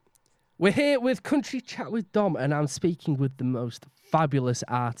We're here with Country Chat with Dom, and I'm speaking with the most fabulous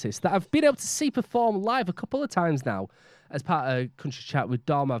artist that I've been able to see perform live a couple of times now. As part of Country Chat with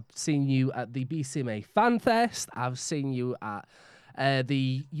Dom, I've seen you at the BCMA Fan Fest. I've seen you at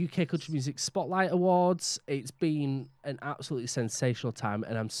the UK Country Music Spotlight Awards. It's been an absolutely sensational time,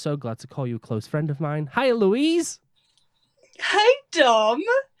 and I'm so glad to call you a close friend of mine. Hi, Louise. Hey, Dom.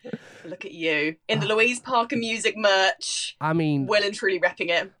 Look at you in the Louise Parker music merch. I mean, well and truly repping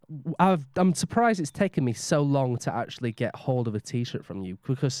it. I'm surprised it's taken me so long to actually get hold of a T-shirt from you,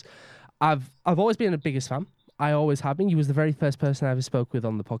 because I've always been the biggest fan. I always have been. You was the very first person I ever spoke with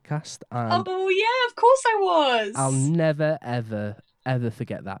on the podcast, and Oh, yeah, of course I was. I'll never, ever, ever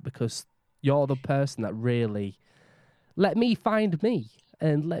forget that, because you're the person that really let me find me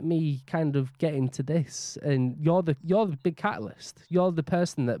and let me kind of get into this. And you're the big catalyst. You're the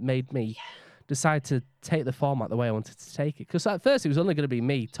person that made me decide to take the format the way I wanted to take it. Because at first it was only going to be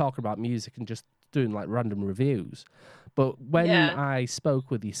me talking about music and just doing like random reviews. But when I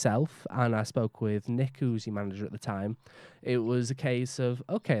spoke with yourself and I spoke with Nick, who was your manager at the time, it was a case of,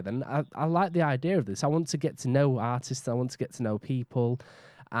 okay, then I like the idea of this. I want to get to know artists. I want to get to know people.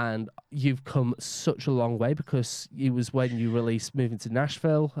 And you've come such a long way, because it was when you released Moving to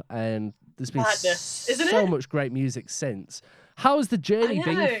Nashville, and there's been so much great music since. How's the journey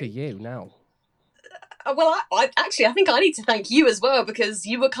been for you now? Well, I think I need to thank you as well, because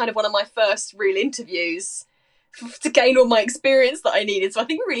you were kind of one of my first real interviews to gain all my experience that I needed. So I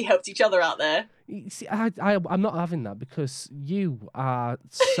think we really helped each other out there. You see, I'm not having that, because you are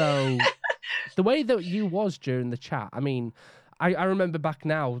so... the way that you was during the chat, I mean... I remember back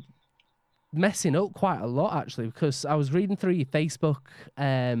now messing up quite a lot, actually, because I was reading through your Facebook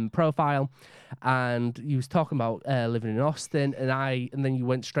profile, and you was talking about living in Austin, and then you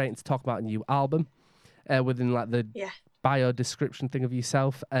went straight into talking about a new album within like the bio description thing of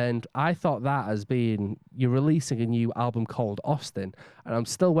yourself, and I thought that as being you're releasing a new album called Austin, and I'm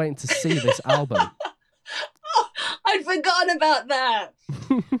still waiting to see this album. I'd forgotten about that.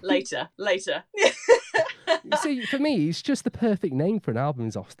 Later. You see, for me, it's just the perfect name for an album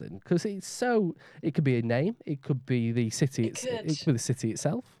is Austin, because it's so. It could be a name. It could be the city. It could be the city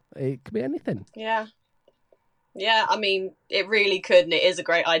itself. It could be anything. Yeah. I mean, it really could, and it is a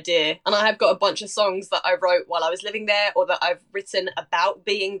great idea. And I have got a bunch of songs that I wrote while I was living there, or that I've written about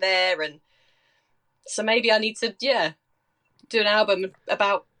being there, and so maybe I need to, do an album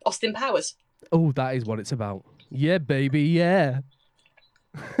about Austin Powers. Oh, that is what it's about. Yeah, baby, yeah.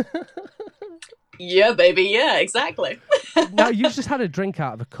 Yeah, baby, yeah, exactly. Now, you've just had a drink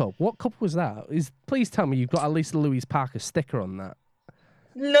out of a cup. What cup was that? Please tell me you've got at least a Louise Parker sticker on that.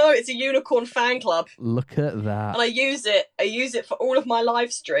 No, it's a Unicorn fan club. Look at that. And I use it for all of my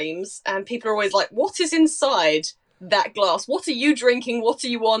live streams, and people are always like, what is inside that glass? What are you drinking? What are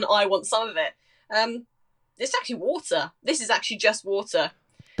you on? I want some of it. It's actually water. This is actually just water.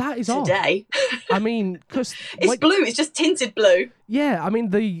 That is today. I mean, because it's blue. It's just tinted blue. Yeah, I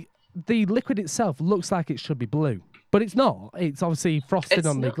mean the liquid itself looks like it should be blue, but it's not. It's obviously frosted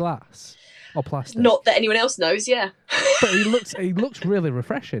on the glass or plastic. Not that anyone else knows, yeah. But it looks really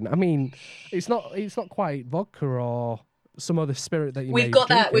refreshing. I mean, it's not quite vodka or some other spirit that you. We've got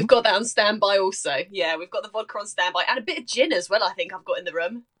that on standby also. Yeah, we've got the vodka on standby and a bit of gin as well. I think I've got in the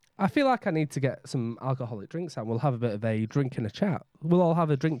room. I feel like I need to get some alcoholic drinks and we'll have a bit of a drink and a chat. We'll all have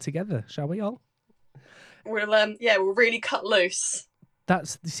a drink together, shall we all? We'll really cut loose.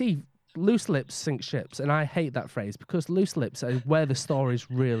 Loose lips sink ships, and I hate that phrase, because loose lips are where the stories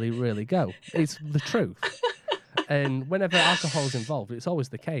really, really go. It's the truth. And whenever alcohol's involved, it's always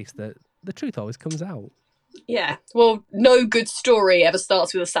the case that the truth always comes out. Yeah. Well, no good story ever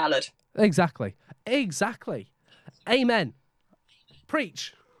starts with a salad. Exactly. Amen.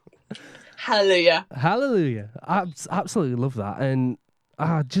 Preach. Hallelujah. I absolutely love that. And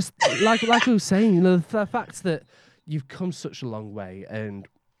just like I was saying, the fact that you've come such a long way, and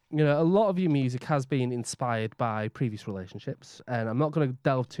a lot of your music has been inspired by previous relationships, and I'm not going to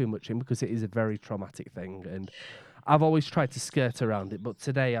delve too much in because it is a very traumatic thing, and I've always tried to skirt around it, but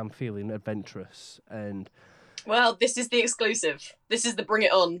today I'm feeling adventurous. And well, this is the exclusive. This is the Bring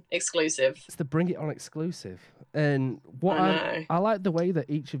It On exclusive. It's the Bring It On exclusive. And I like the way that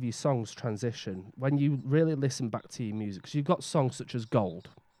each of your songs transition when you really listen back to your music, because you've got songs such as Gold,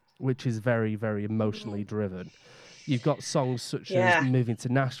 which is very, very emotionally driven. You've got songs such as Moving to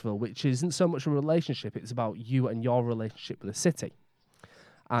Nashville, which isn't so much a relationship, it's about you and your relationship with the city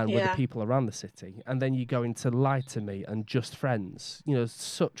and with the people around the city. And then you go into Lie to Me and Just Friends,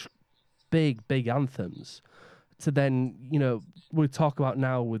 such big, big anthems. To then, we talk about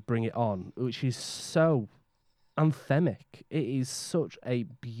now with Bring It On, which is so anthemic. It is such a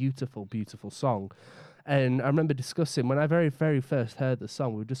beautiful, beautiful song. And I remember discussing, when I very, very first heard the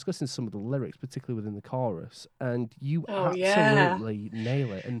song, we were discussing some of the lyrics, particularly within the chorus, and you Oh yeah. absolutely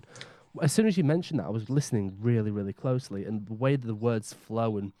nail it. And as soon as you mentioned that, I was listening really, really closely, and the way that the words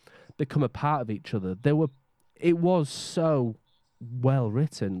flow and become a part of each other, it was so well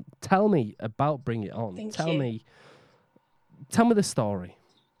written. Tell me about Bring It On. Thank Tell you. me the story.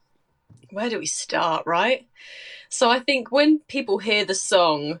 Where do we start, right? So I think when people hear the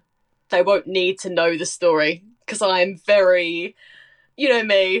song, they won't need to know the story because I'm very, you know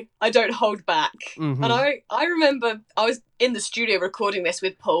me, I don't hold back. Mm-hmm. And I remember I was in the studio recording this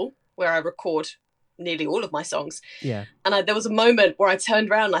with Paul, where I record nearly all of my songs. Yeah. And there was a moment where I turned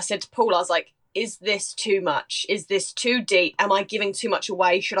around and I said to Paul, I was like, is this too much? Is this too deep? Am I giving too much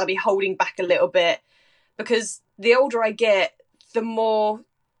away? Should I be holding back a little bit? Because the older I get, the more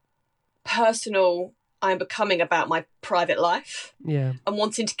personal I'm becoming about my private life. Yeah. And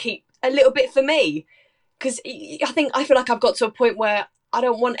wanting to keep a little bit for me. Because I feel like I've got to a point where I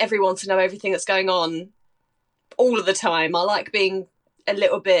don't want everyone to know everything that's going on all of the time. I like being a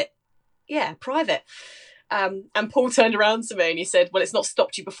little bit, private. And Paul turned around to me and he said, well, it's not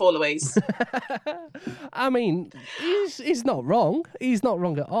stopped you before, Louise. I mean, he's not wrong. He's not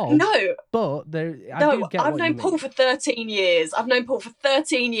wrong at all. No. But I've known Paul for 13 years.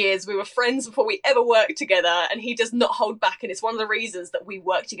 We were friends before we ever worked together, and he does not hold back. And it's one of the reasons that we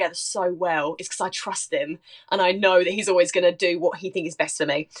work together so well is because I trust him and I know that he's always going to do what he thinks is best for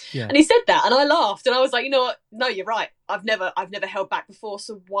me. Yeah. And he said that and I laughed and I was like, you know what? No, you're right. I've never held back before,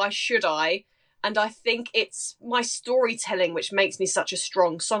 so why should I? And I think it's my storytelling which makes me such a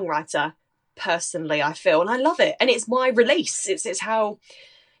strong songwriter, personally, I feel. And I love it. And it's my release. It's how,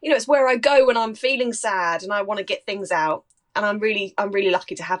 it's where I go when I'm feeling sad and I want to get things out. And I'm really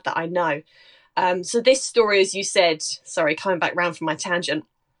lucky to have that, I know. So this story, as you said, sorry, coming back round from my tangent,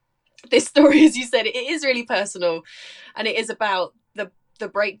 this story, as you said, it is really personal. And it is about the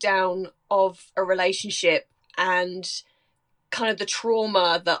breakdown of a relationship and kind of the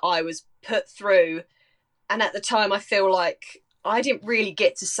trauma that I was put through. And at the time I feel like I didn't really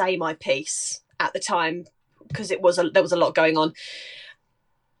get to say my piece at the time because there was a lot going on.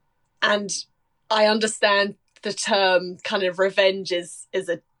 And I understand the term kind of revenge is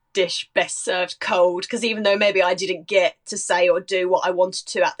a dish best served cold, because even though maybe I didn't get to say or do what I wanted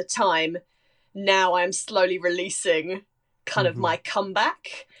to at the time, now I'm slowly releasing kind of my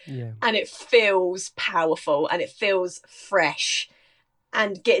comeback. Yeah. And it feels powerful and it feels fresh.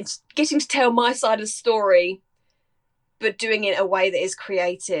 And getting to tell my side of the story, but doing it in a way that is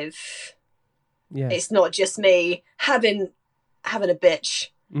creative. Yeah. It's not just me having a bitch.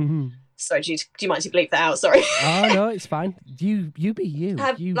 Mm-hmm. Sorry, do you mind to bleep that out? Sorry. Oh no, it's fine. You be you.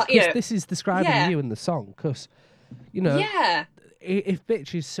 This is describing you in the song, because Yeah. If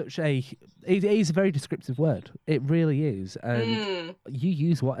bitch is it is a very descriptive word. It really is, and you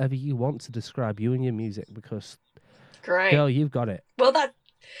use whatever you want to describe you and your music, because great, girl, you've got it. Well,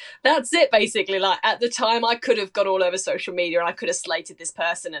 that's it basically. Like at the time, I could have gone all over social media and I could have slated this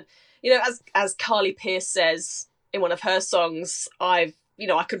person, and as Carly Pearce says in one of her songs, I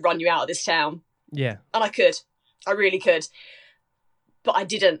could run you out of this town. Yeah, and I really could, but I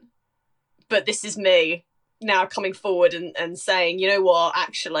didn't. But this is me now coming forward and saying, you know what,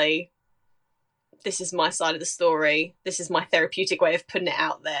 actually, this is my side of the story. This is my therapeutic way of putting it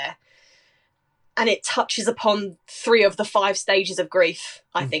out there. And it touches upon 3 of the 5 stages of grief,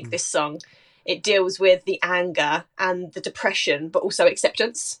 I think, this song. It deals with the anger and the depression, but also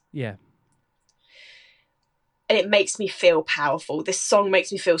acceptance. Yeah. And it makes me feel powerful. This song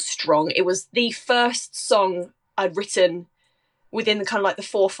makes me feel strong. It was the first song I'd written within the kind of like the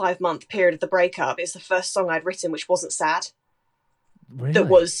 4 or 5 month period of the breakup. It's the first song I'd written which wasn't sad. Really? That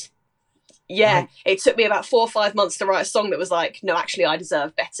was, it took me about 4 or 5 months to write a song that was like, no, actually I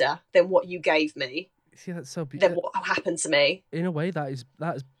deserve better than what you gave me. See, that's so beautiful. Than what happened to me. In a way,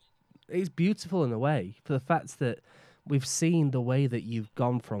 it's beautiful in a way, for the fact that we've seen the way that you've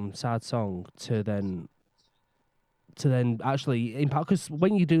gone from sad song to then actually impact. Because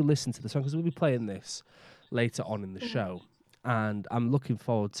when you do listen to the song, because we'll be playing this later on in the show, and I'm looking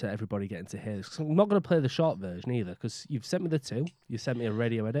forward to everybody getting to hear this. 'Cause I'm not going to play the short version either, because you've sent me the 2. You sent me a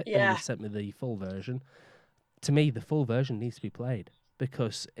radio edit, and you sent me the full version. To me, the full version needs to be played,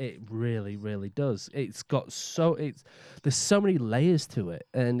 because it really, really does. It's got there's so many layers to it,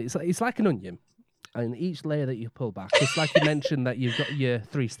 and it's like an onion, and each layer that you pull back, it's like you mentioned that you've got your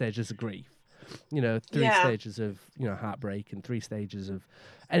 3 stages of grief, 3 stages of heartbreak, and 3 stages of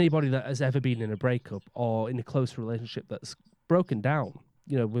anybody that has ever been in a breakup or in a close relationship that's broken down.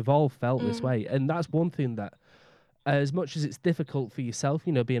 We've all felt this way, and that's one thing that as much as it's difficult for yourself,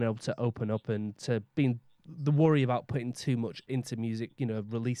 being able to open up and to being the worry about putting too much into music,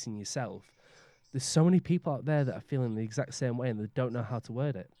 releasing yourself. There's so many people out there that are feeling the exact same way and they don't know how to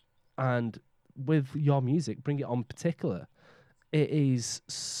word it. And with your music, Bring It On particular, it is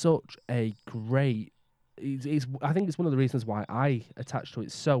such a great. I think it's one of the reasons why I attach to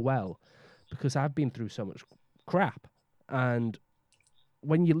it so well, because I've been through so much crap, and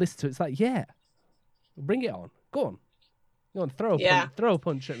when you listen to it, it's like, yeah, bring it on, go on, throw a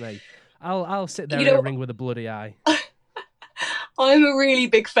punch at me. I'll sit there in a ring with a bloody eye. I'm a really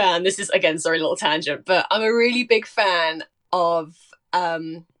big fan. This is, again, sorry, a little tangent, but I'm a really big fan of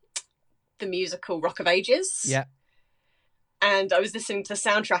the musical Rock of Ages. Yeah. And I was listening to the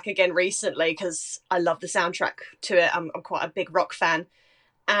soundtrack again recently because I love the soundtrack to it. I'm quite a big rock fan.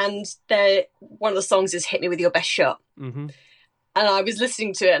 And one of the songs is Hit Me With Your Best Shot. Mm-hmm. And I was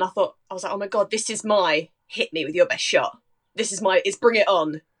listening to it and I was like, oh my God, this is my Hit Me With Your Best Shot. It's Bring It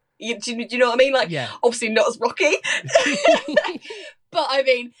On. Do you know what I mean? Like, yeah. Obviously not as rocky. But I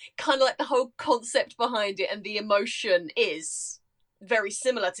mean, kind of like the whole concept behind it and the emotion is very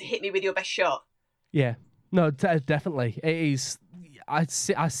similar to Hit Me With Your Best Shot. Yeah. No, definitely. It is. I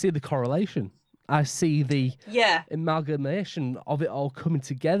see the correlation. I see the amalgamation of it all coming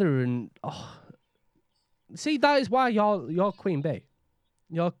together, and see, that is why you're Queen Bee,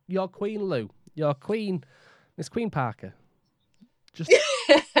 you're Queen Lou, you're Queen Miss Queen Parker. Just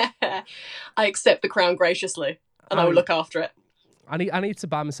I accept the crown graciously, and I will look after it. I need to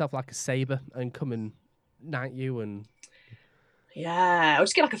buy myself like a saber and come and knight you, and I'll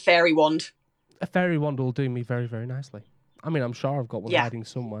just get like a fairy wand. A fairy wand will do me very, very nicely. I mean, I'm sure I've got one hiding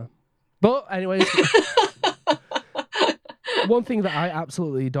somewhere. But anyways, one thing that I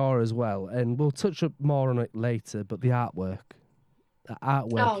absolutely adore as well, and we'll touch up more on it later, but the artwork. The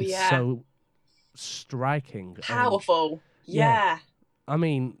artwork is so striking. Powerful. Yeah. I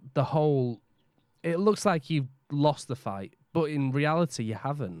mean, it looks like you've lost the fight, but in reality you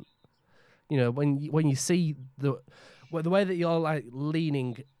haven't. When you see the way that you're like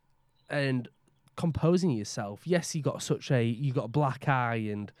leaning and composing yourself, yes, you got a black eye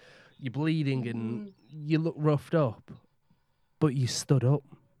and you're bleeding and you look roughed up, but you stood up.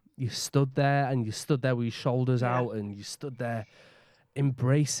 You stood there with your shoulders out, and you stood there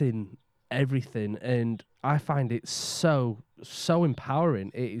embracing everything. And I find it so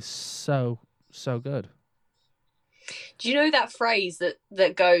empowering. It is so good. Do you know that phrase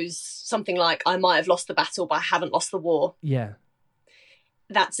that goes something like, I might have lost the battle, but I haven't lost the war? Yeah.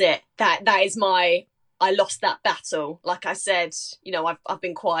 That's it. That is I lost that battle. Like I said, I've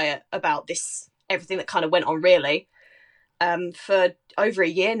been quiet about this, everything that kind of went on really, for over a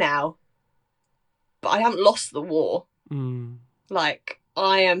year now, but I haven't lost the war. Like,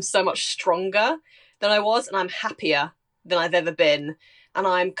 I am so much stronger than I was, and I'm happier than I've ever been, and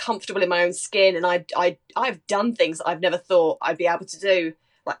I'm comfortable in my own skin, and I've done things that I've never thought I'd be able to do,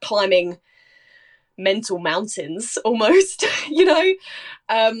 like climbing mental mountains almost.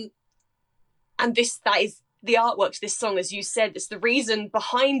 And that is the artwork to this song, as you said. It's the reason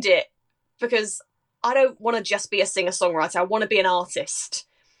behind it, because I don't want to just be a singer-songwriter. I want to be an artist,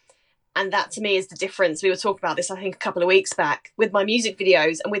 and that to me is the difference. We were talking about this, I think, a couple of weeks back with my music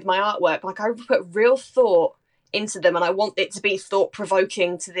videos and with my artwork. Like, I put real thought into them, and I want it to be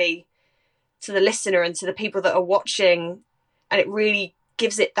thought-provoking to the listener and to the people that are watching, and it really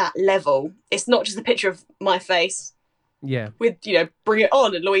gives it that level. It's not just a picture of my face with Bring It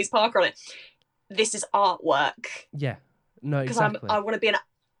On and Louise Parker on it. This is artwork. No, exactly. Because I want to be an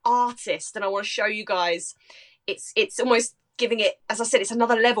artist, and I want to show you guys it's almost giving it, as I said, it's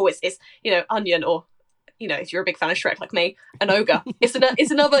another level. It's Onion, or if you're a big fan of Shrek like me, an ogre. it's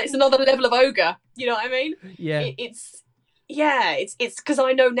another level of ogre. You know what I mean? It's because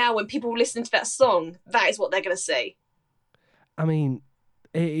I know now when people listen to that song, that is what they're going to see. I mean,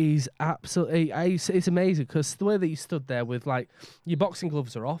 it is absolutely, it's amazing, because the way that you stood there with, like, your boxing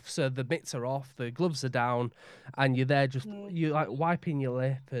gloves are off, so the mitts are off, the gloves are down, and you're there just, you're like wiping your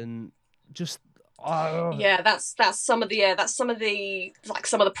lip and just, that's some of the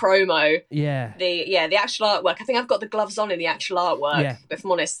promo. The actual artwork. I think I've got the gloves on in the actual artwork, if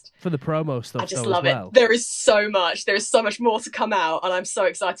I'm honest. For the promo stuff, I just love it. There is so much more to come out, and I'm so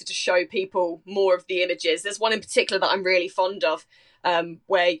excited to show people more of the images. There's one in particular that I'm really fond of,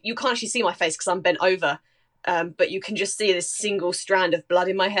 where you can't actually see my face because I'm bent over, but you can just see this single strand of blood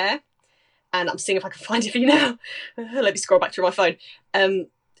in my hair, and I'm seeing if I can find it for you now. Let me scroll back through my phone.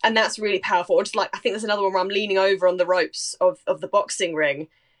 And that's really powerful. Or just like, I think there's another one where I'm leaning over on the ropes of the boxing ring.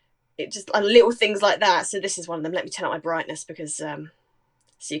 It just, little things like that. So this is one of them. Let me turn up my brightness because so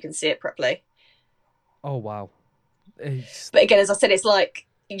you can see it properly. Oh, wow. But again, as I said, it's like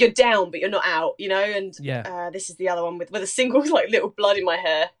you're down, but you're not out, you know. And Yeah. this is the other one with a single like little blood in my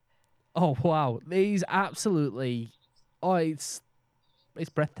hair. Oh wow, these absolutely. Oh, it's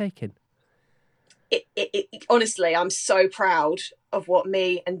breathtaking. Honestly, I'm so proud of what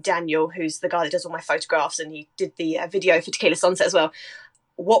me and Daniel, who's the guy that does all my photographs, and he did the video for Tequila Sunset as well.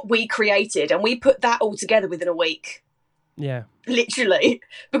 What we created, and we put that all together within a week. Yeah. Literally,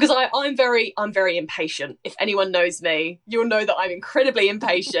 because I'm very impatient. If anyone knows me, you'll know that I'm incredibly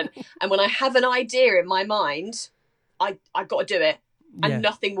impatient. And when I have an idea in my mind, I've got to do it, and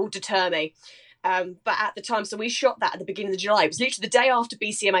nothing will deter me. But at the time, so we shot that at the beginning of July. It was literally the day after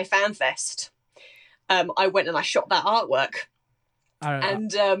BCMA Fan Fest. I went and I shot that artwork,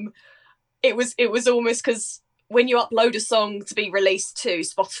 and it was almost because when you upload a song to be released to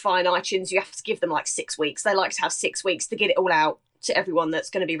Spotify and iTunes, you have to give them like 6 weeks. They like to have 6 weeks to get it all out to everyone that's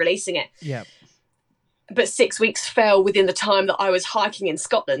going to be releasing it. Yeah. But 6 weeks fell within the time that I was hiking in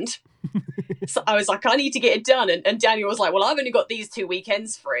Scotland. So I was like, I need to get it done. And Daniel was like, well, I've only got these 2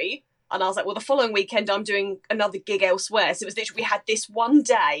 weekends free. And I was like, well, the following weekend I'm doing another gig elsewhere. So it was literally, we had this one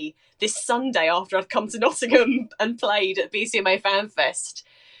day, this Sunday after I'd come to Nottingham and played at BCMA Fan Fest.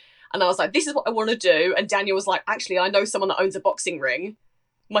 And I was like, this is what I want to do. And Daniel was like, actually, I know someone that owns a boxing ring.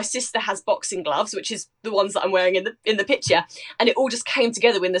 My sister has boxing gloves, which is the ones that I'm wearing in the picture. And it all just came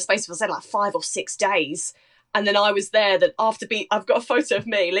together in the space of, I said, like 5 or 6 days. And then I was there that I've got a photo of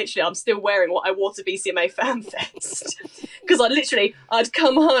me, literally, I'm still wearing what I wore to BCMA Fan Fest. Because I'd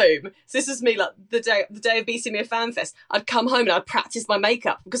come home. So this was me, like the day of BCMA Fan Fest. I'd come home and I'd practice my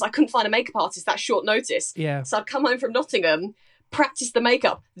makeup because I couldn't find a makeup artist that short notice. Yeah. So I'd come home from Nottingham, practice the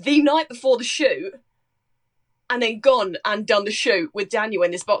makeup the night before the shoot, and then gone and done the shoot with Daniel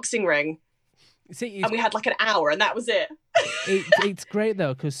in this boxing ring. See, and we had like an hour, and that was it. It's great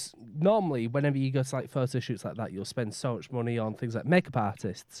though, because normally whenever you go to like photo shoots like that, you'll spend so much money on things like makeup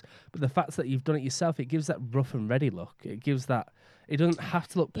artists. But the fact that you've done it yourself, it gives that rough and ready look. It gives that. It doesn't have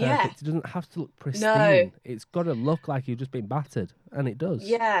to look perfect. Yeah. It doesn't have to look pristine. No. It's got to look like you've just been battered, and it does.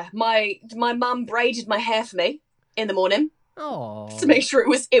 Yeah, my mum braided my hair for me in the morning. Oh. To make sure it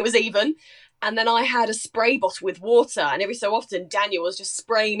was even. And then I had a spray bottle with water, and every so often Daniel was just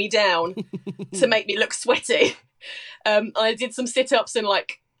spraying me down to make me look sweaty. I did some sit-ups and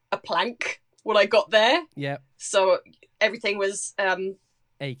like a plank when I got there. Yeah. So everything was,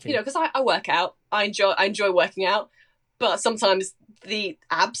 aching. You know, because I work out. I enjoy working out, but sometimes the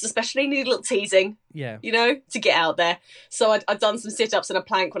abs especially need a little teasing. Yeah. You know, to get out there. So I'd done some sit-ups and a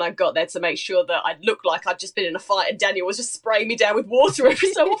plank when I got there to make sure that I'd look like I'd just been in a fight, and Daniel was just spraying me down with water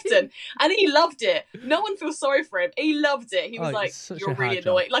every so often. And he loved it. No one feels sorry for him. He loved it. He was like, you're really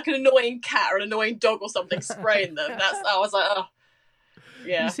annoying. Like an annoying cat or an annoying dog or something spraying them. I was like, oh.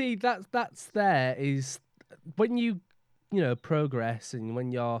 Yeah. You see, that's there is when you progress, and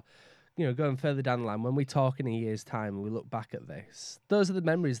when you're going further down the line, when we talk in a year's time and we look back at this, those are the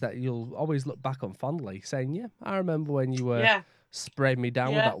memories that you'll always look back on fondly, saying, yeah, I remember when you were spraying me down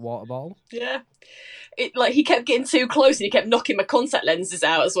with that water bottle. Yeah. He kept getting too close and he kept knocking my contact lenses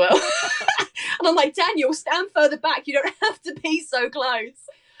out as well. And I'm like, Daniel, stand further back. You don't have to be so close.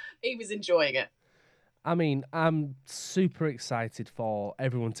 He was enjoying it. I mean, I'm super excited for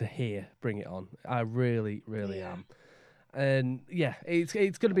everyone to hear Bring It On. I really, really am. And yeah, it's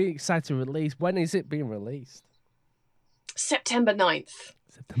going to be exciting to release. When is it being released? September 9th.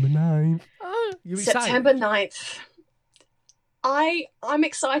 September 9th. Oh, you're excited? September 9th. I'm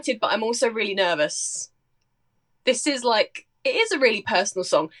excited, but I'm also really nervous. This is it is a really personal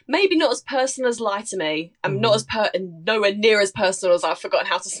song. Maybe not as personal as Lie to Me. I'm not as nowhere near as personal as I've Forgotten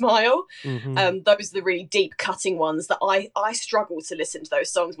How to Smile. Mm-hmm. Those are the really deep cutting ones that I struggle to listen to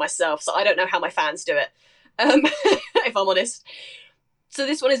those songs myself. So I don't know how my fans do it. If I'm honest. So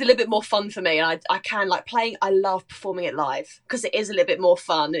this one is a little bit more fun for me, and I can like playing. I love performing it live because it is a little bit more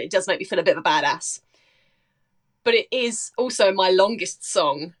fun, and it does make me feel a bit of a badass. But it is also my longest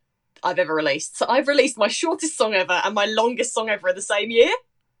song I've ever released. So I've released my shortest song ever and my longest song ever in the same year.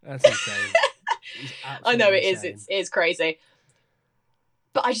 That's insane. I know it is. It's crazy.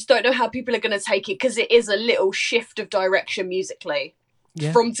 But I just don't know how people are going to take it, because it is a little shift of direction musically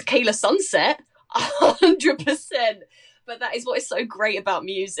from Tequila Sunset. 100%. But that is what is so great about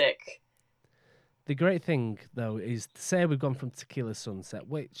music. The great thing, though, is to say we've gone from Tequila Sunset,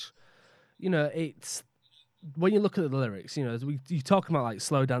 which, it's when you look at the lyrics, you talk about like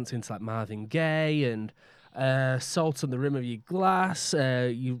slow dancing to like Marvin Gaye and Salt on the Rim of Your Glass.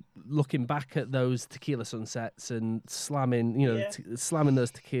 You looking back at those Tequila Sunsets and slamming, slamming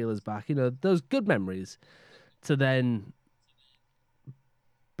those tequilas back. Those good memories. To then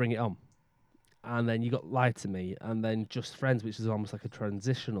Bring It On. and then you got Lie to Me, and then Just Friends, which is almost like a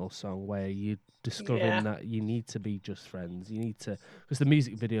transitional song where you're discovering that you need to be just friends. You need to, because the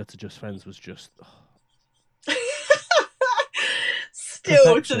music video to Just Friends was just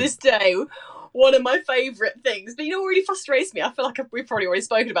Still perfection. to this day, one of my favourite things. But you know what really frustrates me? I feel like we've probably already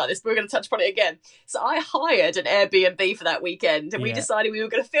spoken about this, but we're going to touch upon it again. So I hired an Airbnb for that weekend, and we decided we were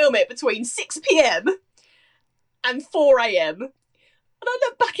going to film it between 6 p.m. and 4 a.m. And I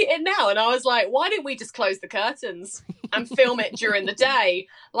look back at it now and I was like, why didn't we just close the curtains and film it during the day?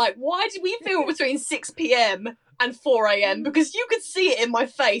 Like, why did we film it between 6 p.m. and 4 a.m.? Because you could see it in my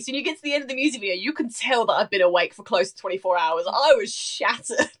face. When you get to the end of the music video, you can tell that I've been awake for close to 24 hours. I was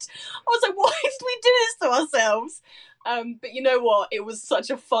shattered. I was like, why did we do this to ourselves? But you know what? It was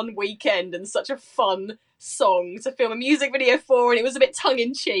such a fun weekend and such a fun song to film a music video for, and it was a bit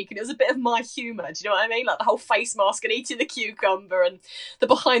tongue-in-cheek, and it was a bit of my humour. Do you know what I mean? Like the whole face mask and eating the cucumber, and the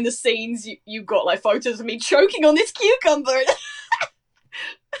behind the scenes, you got like photos of me choking on this cucumber.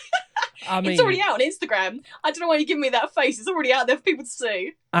 I mean, it's already out on Instagram. I don't know why you're giving me that face. It's already out there for people to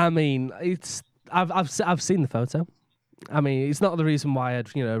see. I mean, I've seen the photo. I mean, it's not the reason why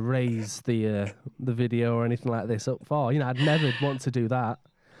I'd raise the video or anything like this up for. I'd never want to do that.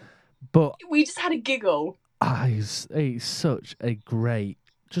 But we just had a giggle. It's such a great,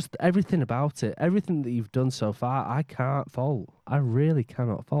 just everything about it, everything that you've done so far, I can't fault. I really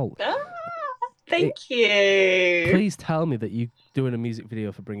cannot fault. Thank you. Please tell me that you're doing a music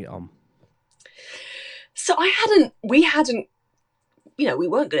video for Bring It On. So we hadn't, we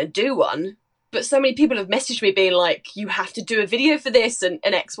weren't going to do one, but so many people have messaged me being like, you have to do a video for this and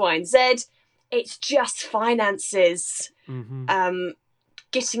X, Y, and Z. It's just finances. Mm-hmm.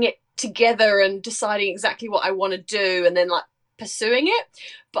 Getting it together and deciding exactly what I want to do and then like pursuing it.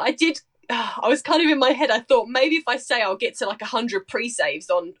 But I was kind of in my head, I thought maybe if I say I'll get to like 100 pre-saves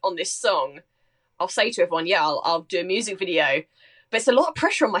on this song, I'll say to everyone, yeah, I'll do a music video. But it's a lot of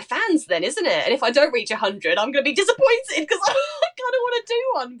pressure on my fans then, isn't it? And if I don't reach 100, I'm going to be disappointed because I kind of want to do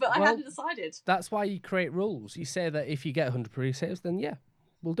one, but I hadn't decided. That's why you create rules. You say that if you get 100 pre-saves, then yeah,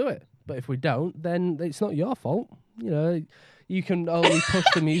 we'll do it. But if we don't, then it's not your fault. You can only push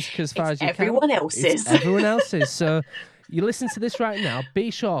the music as far as you can. Everyone else's. It's everyone else's. So you listen to this right now.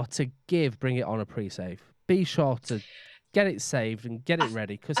 Be sure to give Bring It On a pre-save. Be sure to get it saved and get it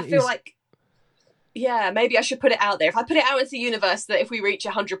ready. Because I feel like, yeah, maybe I should put it out there. If I put it out into the universe that if we reach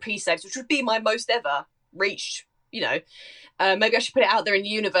 100 pre-saves, which would be my most ever reached, maybe I should put it out there in the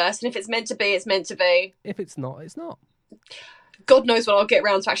universe. And if it's meant to be, it's meant to be. If it's not, it's not. God knows when I'll get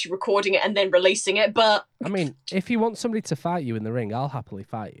around to actually recording it and then releasing it, but I mean, if you want somebody to fight you in the ring, I'll happily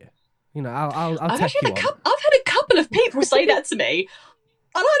fight you. I'll take you on. I've had a couple of people say that to me,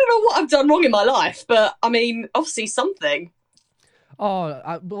 and I don't know what I've done wrong in my life, but I mean, obviously something.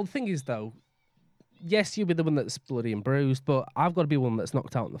 Well, the thing is though, yes, you'll be the one that's bloody and bruised, but I've got to be one that's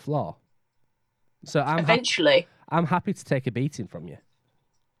knocked out on the floor. So I'm happy to take a beating from you.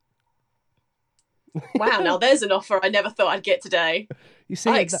 Wow, now there's an offer I never thought I'd get today. You see,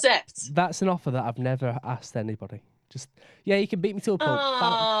 I accept. That's an offer that I've never asked anybody. Just, yeah, you can beat me to a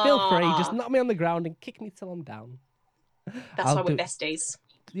pulp. Feel free, just knock me on the ground and kick me till I'm down. That's why we're besties.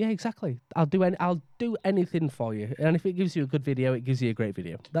 Yeah, exactly. I'll do anything for you. And if it gives you a good video, it gives you a great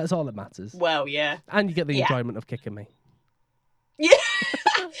video. That's all that matters. Well, yeah. And you get the enjoyment of kicking me. Yeah.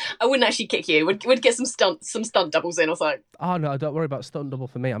 I wouldn't actually kick you. We'd get some stunt doubles in or something. Oh no, don't worry about stunt double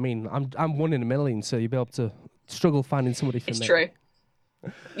for me. I mean, I'm 1 in a million, so you'll be able to struggle finding somebody for me. It's true.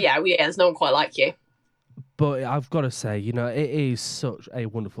 Yeah, there's no one quite like you. But I've got to say, it is such a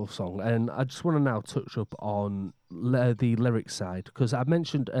wonderful song, and I just want to now touch up on the lyrics side because I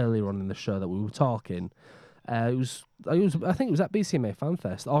mentioned earlier on in the show that we were talking. I think it was at BCMA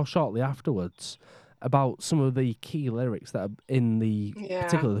FanFest or shortly afterwards, about some of the key lyrics that are in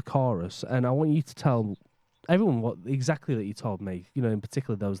particularly the chorus, and I want you to tell everyone what exactly that you told me, in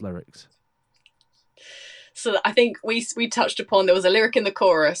particular those lyrics. So I think we touched upon there was a lyric in the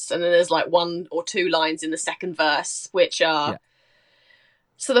chorus, and then there's like 1 or 2 lines in the second verse, which are. Yeah.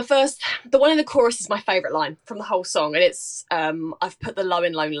 So the one in the chorus is my favourite line from the whole song, and it's I've put the low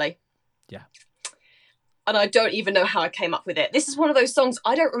in lonely. Yeah. And I don't even know how I came up with it. This is one of those songs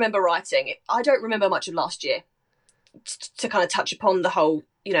I don't remember writing. I don't remember much of last year. To kind of touch upon the whole,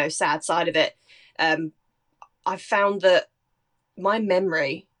 sad side of it. I've found that my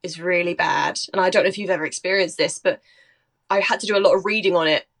memory is really bad. And I don't know if you've ever experienced this, but I had to do a lot of reading on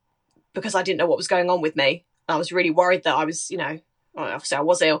it because I didn't know what was going on with me. I was really worried that I was, obviously I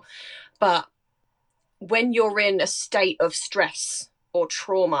was ill. But when you're in a state of stress or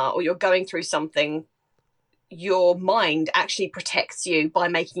trauma or you're going through something, your mind actually protects you by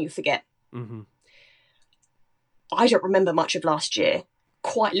making you forget. Mm-hmm. I don't remember much of last year.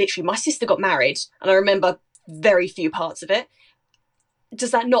 Quite literally, my sister got married, and I remember very few parts of it.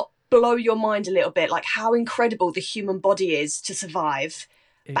 Does that not blow your mind a little bit? Like how incredible the human body is to survive,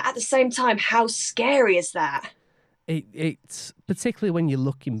 but at the same time, how scary is that? It's particularly when you're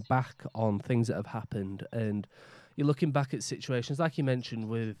looking back on things that have happened, and you're looking back at situations like you mentioned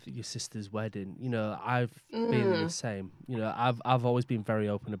with your sister's wedding. You know, I've been the same. You know, I've always been very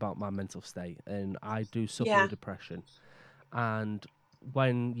open about my mental state, and I do suffer Yeah. with depression. And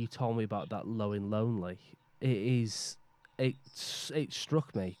when you told me about that Low and Lonely, it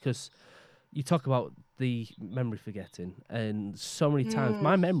struck me because you talk about the memory forgetting, and so many times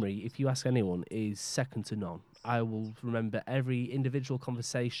my memory, if you ask anyone, is second to none. I will remember every individual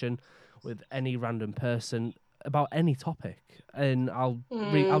conversation with any random person about any topic, and I'll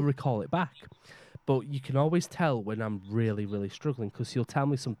recall it back. But you can always tell when I'm really, really struggling because you'll tell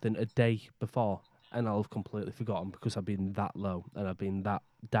me something a day before, and I'll have completely forgotten because I've been that low and I've been that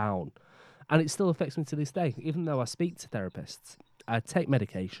down. And it still affects me to this day, even though I speak to therapists. I take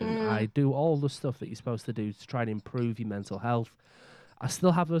medication. I do all the stuff that you're supposed to do to try and improve your mental health. I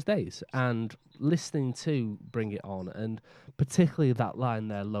still have those days. And listening to Bring It On, and particularly that line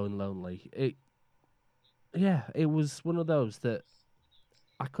there, Low and Lonely, it was one of those that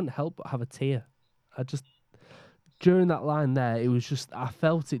I couldn't help but have a tear. During that line there, it was just, I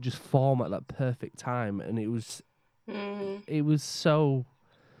felt it just form at that perfect time. And it was so,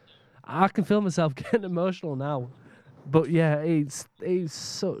 I can feel myself getting emotional now. But yeah, it's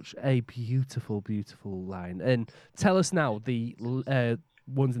such a beautiful, beautiful line. And tell us now the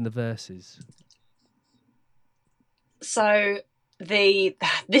ones in the verses. So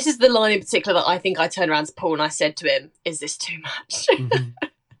this is the line in particular that I think I turned around to Paul and I said to him, "Is this too much?"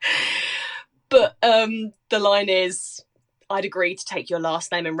 But the line is, "I'd agree to take your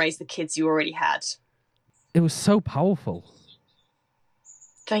last name and raise the kids you already had." It was so powerful.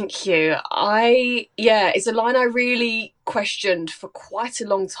 Thank you. It's a line I really questioned for quite a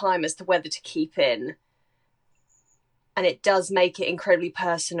long time as to whether to keep in. And it does make it incredibly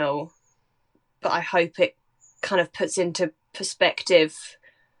personal, but I hope it kind of puts into perspective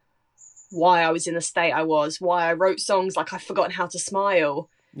why I was in the state I was, why I wrote songs like I've Forgotten How to Smile.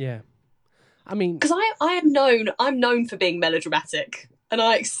 Yeah. I mean, because I'm known for being melodramatic, and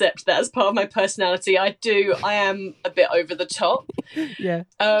I accept that as part of my personality. I am a bit over the top. Yeah.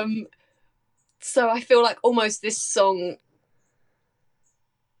 So I feel like almost this song,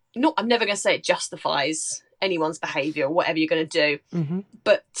 I'm never going to say it justifies anyone's behaviour or whatever you're going to do,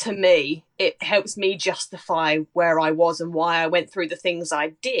 but to me, it helps me justify where I was and why I went through the things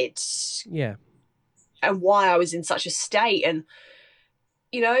I did. Yeah. And why I was in such a state. And,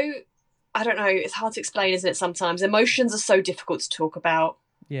 you know, I don't know, it's hard to explain, isn't it, sometimes? Emotions are so difficult to talk about.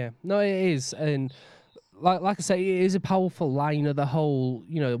 Yeah, no, it is. And like I say, it is a powerful line, you know, the whole,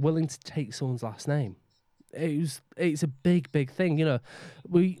 you know, willing to take someone's last name. It's a big, big thing, you know.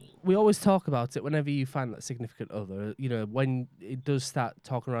 We always talk about it whenever you find that significant other, you know, when it does start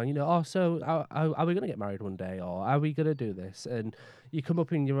talking around, you know, oh, so are we going to get married one day, or are we going to do this? And you come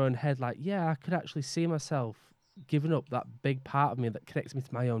up in your own head like, yeah, I could actually see myself giving up that big part of me that connects me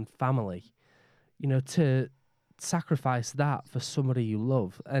to my own family, you know, to sacrifice that for somebody you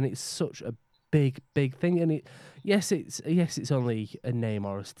love. And it's such a big, big thing. And it's only a name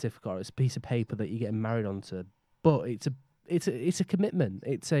or a certificate or it's a piece of paper that you're getting married onto, but it's a commitment.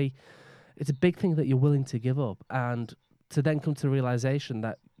 It's a big thing that you're willing to give up, and to then come to the realization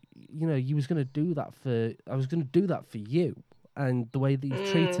that, you know, I was going to do that for you, and the way that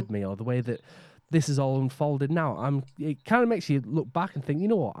you've treated me, or the way that this is all unfolded now, it kind of makes you look back and think, you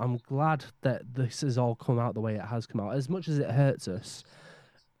know what, I'm glad that this has all come out the way it has come out. As much as it hurts us,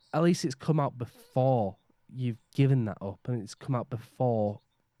 at least it's come out before you've given that up, and it's come out before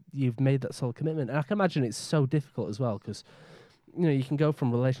you've made that sort of commitment. And I can imagine it's so difficult as well, because, you know, you can go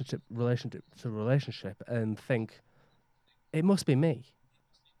from relationship to relationship and think, it must be me.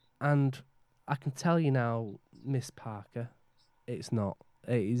 And I can tell you now, Miss Parker, it's not.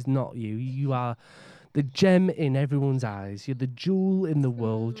 It is not you. You are the gem in everyone's eyes. You're the jewel in the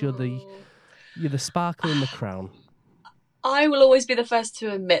world. You're the sparkle in the crown. I will always be the first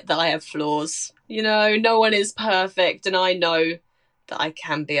to admit that I have flaws. You know, no one is perfect, and I know that I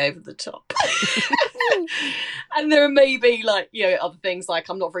can be over the top. And there may be, like, you know, other things, like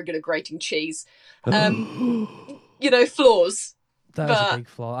I'm not very good at grating cheese. You know, flaws. That is a big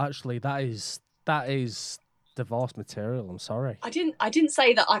flaw. Actually, that is divorce material. I'm sorry. I didn't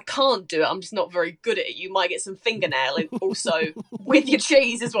say that I can't do it. I'm just not very good at it. You might get some fingernail also with your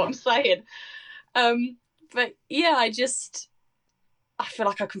cheese, is what I'm saying. But yeah, I feel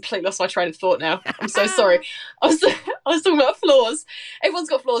like I completely lost my train of thought now. I'm so sorry. I was talking about flaws. Everyone's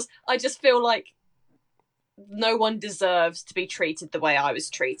got flaws. I just feel like no one deserves to be treated the way I was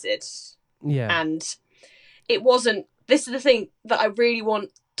treated. Yeah. And it wasn't. This is the thing that I really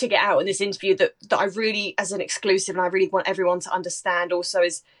want to get out in this interview, that I really, as an exclusive, and I really want everyone to understand also,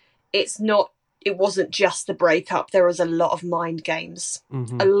 is it wasn't just the breakup. There was a lot of mind games.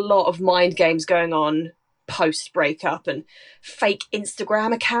 Mm-hmm. A lot of mind games going on post breakup, and fake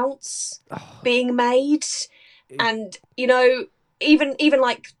Instagram accounts being made. And, you know, even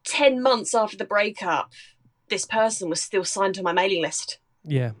like 10 months after the breakup, this person was still signed to my mailing list.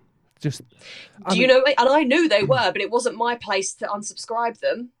 Yeah. Do you know? And I knew they were, but it wasn't my place to unsubscribe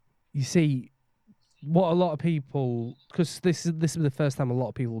them. You see, what a lot of people, because this is the first time a lot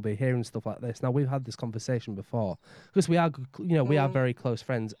of people will be hearing stuff like this. Now, we've had this conversation before, because we are, you know, we are very close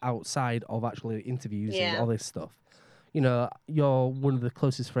friends outside of actually interviews and all this stuff. You know, you're one of the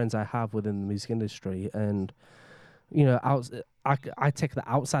closest friends I have within the music industry, and you know, I take that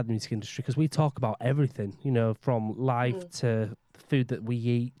outside the music industry because we talk about everything. You know, from life to food that we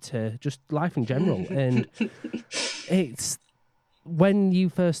eat to just life in general. And it's when you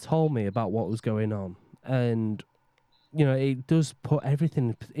first told me about what was going on, and you know, it does put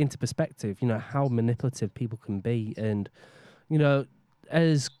everything into perspective. You know, how manipulative people can be, and you know,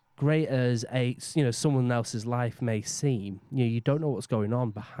 as great as someone else's life may seem, you know, you don't know what's going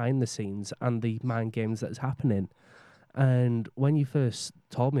on behind the scenes and the mind games that's happening. And when you first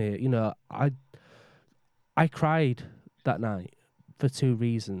told me, you know, I cried that night for two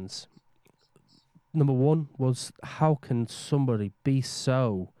reasons. Number one was, how can somebody be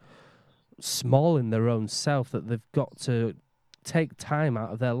so small in their own self that they've got to take time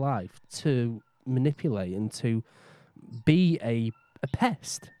out of their life to manipulate and to be a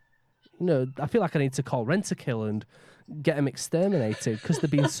pest? You know, I feel like I need to call Rent-A-Kill and get them exterminated because they're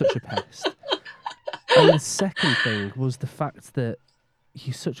being such a pest. And the second thing was the fact that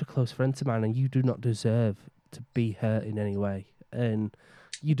you're such a close friend of mine and you do not deserve to be hurt in any way. And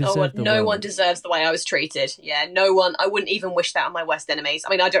you deserve no one deserves the way I was treated. Yeah, no one. I wouldn't even wish that on my worst enemies. I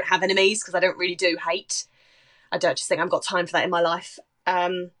mean, I don't have enemies because I don't really do hate. I don't just think I've got time for that in my life.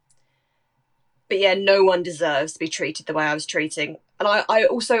 But yeah, no one deserves to be treated the way I was treating. And I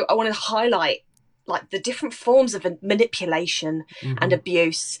also want to highlight like the different forms of manipulation and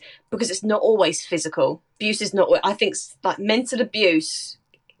abuse, because it's not always physical. Abuse is not. I think like mental abuse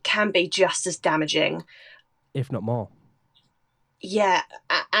can be just as damaging, if not more. Yeah,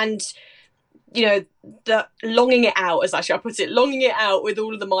 and you know, the longing it out, as actually I put it, longing it out with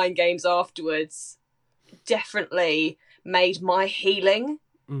all of the mind games afterwards, definitely made my healing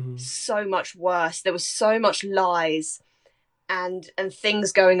so much worse. There was so much lies and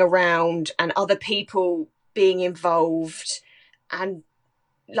things going around and other people being involved and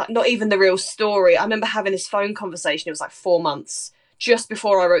like not even the real story. I remember having this phone conversation. It was like 4 months just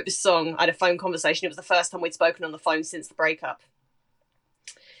before I wrote this song. I had a phone conversation. It was the first time we'd spoken on the phone since the breakup.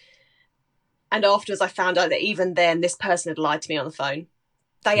 And afterwards I found out that even then this person had lied to me on the phone.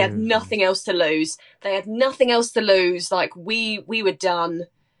 They had nothing else to lose. Like we were done.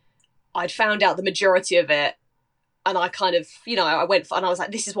 I'd found out the majority of it. And I kind of, you know, I was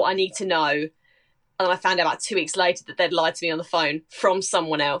like, this is what I need to know. And I found out about 2 weeks later that they'd lied to me on the phone from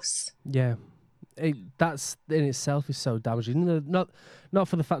someone else. Yeah. That's in itself is so damaging. Not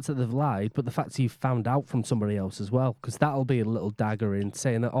for the fact that they've lied, but the fact that you've found out from somebody else as well, because that'll be a little dagger in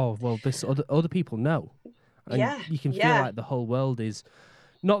saying that, oh, well, this other people know. And you can feel like the whole world is,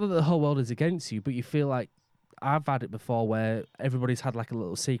 not that the whole world is against you, but you feel like, I've had it before where everybody's had like a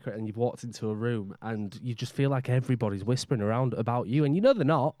little secret and you've walked into a room and you just feel like everybody's whispering around about you, and you know they're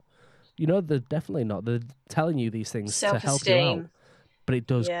not. You know they're definitely not. They're telling you these things to help you out. But it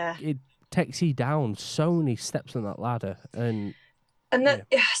does, it takes you down so many steps on that ladder. And that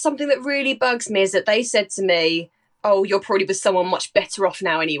something that really bugs me is that they said to me, oh, you're probably with someone much better off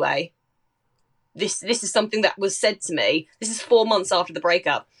now anyway. This is something that was said to me. This is 4 months after the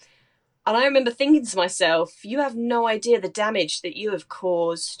breakup. And I remember thinking to myself, you have no idea the damage that you have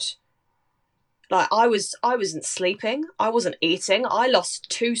caused. Like I wasn't sleeping. I wasn't eating. I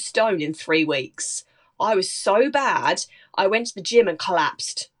lost 2 stone in 3 weeks. I was so bad. I went to the gym and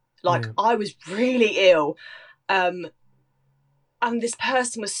collapsed. Like I was really ill. And this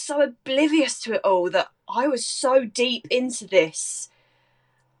person was so oblivious to it all that I was so deep into this.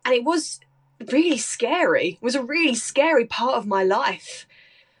 And it was really scary. It was a really scary part of my life.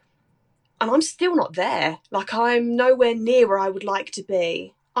 And I'm still not there. Like, I'm nowhere near where I would like to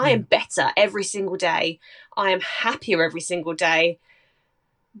be. I am better every single day. I am happier every single day.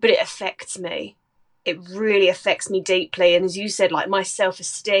 But it affects me. it really affects me deeply. And as you said, like my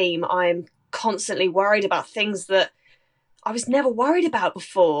self-esteem, I'm constantly worried about things that I was never worried about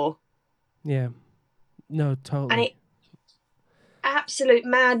before. Yeah. No, And totally. it absolute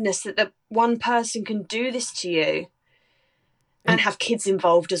madness that the one person can do this to you and have kids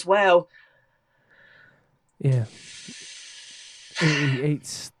involved as well. Yeah.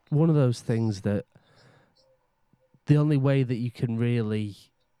 It's one of those things that the only way that you can really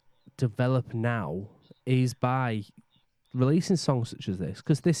develop now is by releasing songs such as this,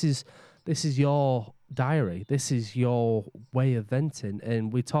 because this is your diary, this is your way of venting.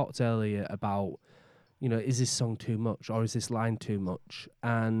 And we talked earlier about, you know, is this song too much or is this line too much?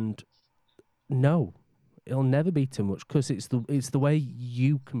 And no, it'll never be too much, because it's the way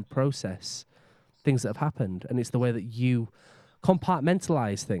you can process things that have happened, and it's the way that you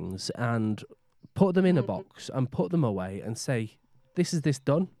compartmentalize things and put them in a box and put them away and say, this is this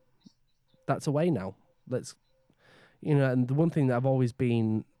done, that's away now, let's, you know. And the one thing that I've always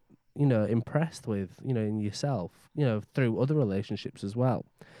been, you know, impressed with, you know, in yourself, you know, through other relationships as well,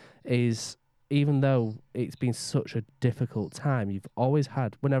 is even though it's been such a difficult time, you've always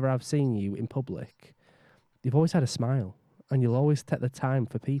had, whenever I've seen you in public, you've always had a smile, and you'll always take the time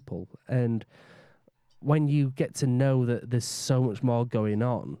for people. And when you get to know that there's so much more going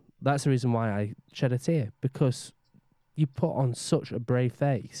on, that's the reason why I shed a tear, because you put on such a brave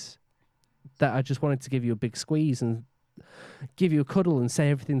face that I just wanted to give you a big squeeze and give you a cuddle and say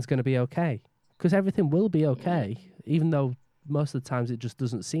everything's going to be okay. Because everything will be okay, even though most of the times it just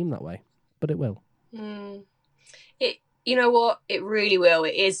doesn't seem that way. But it will. It, you know what? It really will.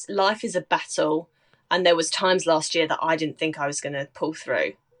 It is. Life is a battle. And there was times last year that I didn't think I was going to pull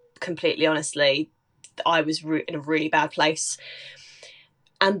through. Completely honestly, I was in a really bad place.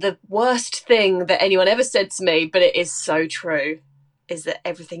 And the worst thing that anyone ever said to me, but it is so true, is that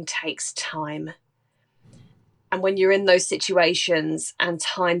everything takes time. And when you're in those situations and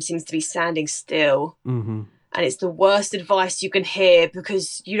time seems to be standing still, Mm-hmm. and it's the worst advice you can hear,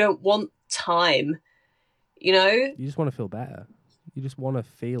 because you don't want time, you know? You just want to feel better. You just want to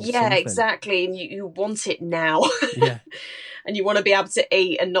feel Yeah, something. exactly. And you want it now. Yeah. And you want to be able to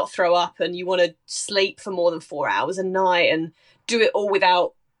eat and not throw up, and you want to sleep for more than 4 hours a night, and do it all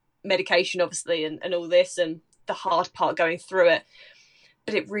without medication, obviously, and all this, and the hard part going through it.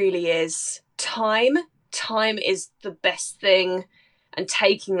 But it really is time. Time is the best thing, and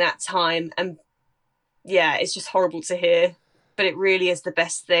taking that time. And yeah, it's just horrible to hear, but it really is the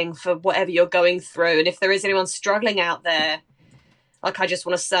best thing for whatever you're going through. And if there is anyone struggling out there, like, I just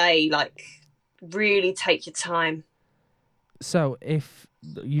want to say, like, really take your time. So if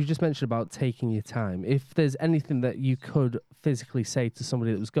you just mentioned about taking your time, if there's anything that you could physically say to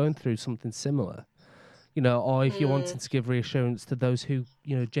somebody that was going through something similar, you know, or if you're wanting to give reassurance to those who,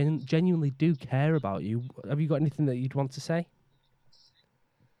 you know, genuinely do care about you, have you got anything that you'd want to say?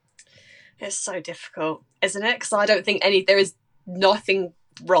 It's so difficult, isn't it? Because I don't think there is nothing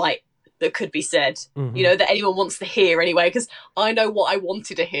right that could be said, you know, that anyone wants to hear anyway, because I know what I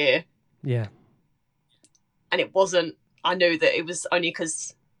wanted to hear. Yeah. And it wasn't. I knew that it was only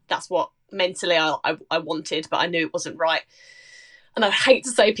because that's what mentally I wanted, but I knew it wasn't right. And I hate to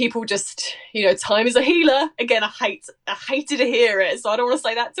say people just, you know, time is a healer. Again, I hated to hear it, so I don't want to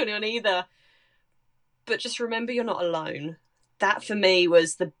say that to anyone either. But just remember, you're not alone. That for me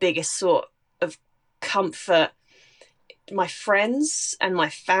was the biggest sort of comfort. My friends and my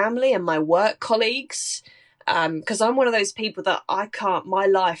family and my work colleagues, because I'm one of those people that my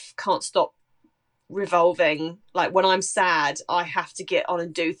life can't stop revolving. Like, when I'm sad, I have to get on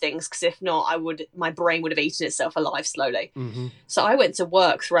and do things, because if not, my brain would have eaten itself alive slowly. So I went to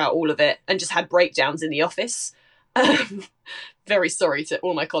work throughout all of it and just had breakdowns in the office. Very sorry to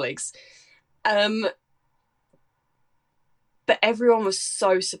all my colleagues. But everyone was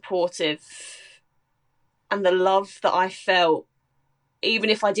so supportive, and the love that I felt, even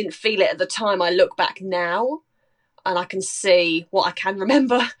if I didn't feel it at the time, I look back now and I can see what I can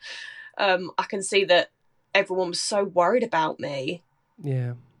remember. I can see that everyone was so worried about me.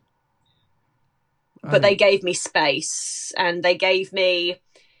 Yeah. But they gave me space, and they gave me,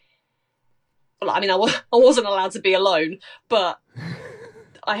 I mean, I wasn't allowed to be alone, but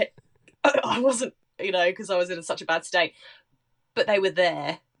I wasn't, you know, because I was in such a bad state. But they were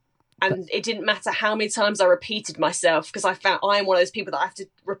there. And it didn't matter how many times I repeated myself, because I found I am one of those people that I have to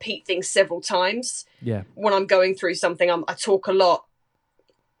repeat things several times. Yeah. When I'm going through something, I talk a lot.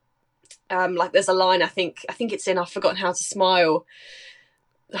 Like, there's a line, I think it's in I've Forgotten How to Smile.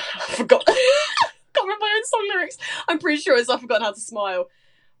 I forgot. I can't remember my own song lyrics. I'm pretty sure it's I've Forgotten How to Smile,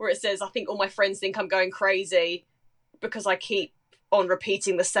 where it says, I think all my friends think I'm going crazy because I keep on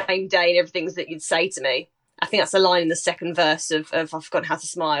repeating the same day and everything that you'd say to me. I think that's a line in the second verse of I've Forgotten How to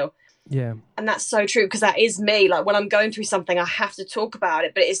Smile. Yeah. And that's so true, because that is me. Like, when I'm going through something, I have to talk about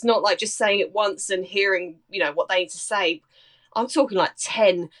it, but it's not like just saying it once and hearing, what they need to say. I'm talking like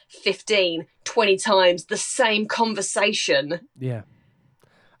 10, 15, 20 times the same conversation. Yeah.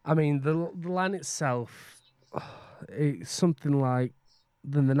 I mean, the line itself, it's something like,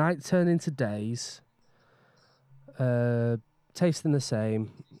 then the night turned into days, tasting the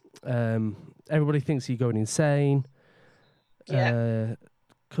same. Everybody thinks you're going insane. Yeah.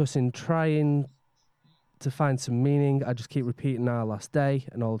 Cussing, trying to find some meaning. I just keep repeating our last day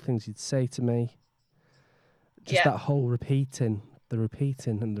and all the things you'd say to me. Just that whole repeating, the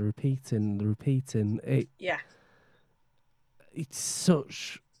repeating and the repeating and the repeating. It's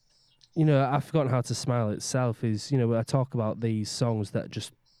such, I've Forgotten How to Smile itself is, when I talk about these songs that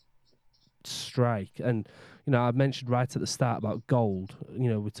just strike. And, I mentioned right at the start about Gold.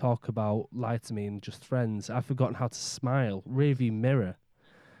 We talk about Lie to Me and Just Friends. I've Forgotten How to Smile, Rearview Mirror.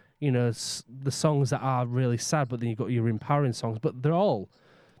 The songs that are really sad, but then you've got your empowering songs. But they're all,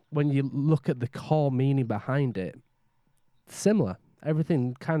 when you look at the core meaning behind it, similar.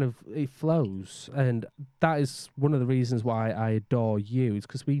 Everything kind of, it flows. And that is one of the reasons why I adore you, is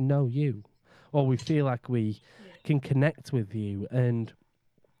because we know you. Or we feel like we can connect with you. And,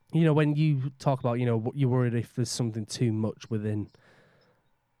 when you talk about, you're worried if there's something too much within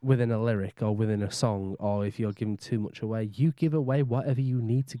a lyric or within a song, or if you're giving too much away, you give away whatever you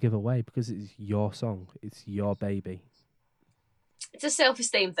need to give away because it's your song. It's your baby. It's a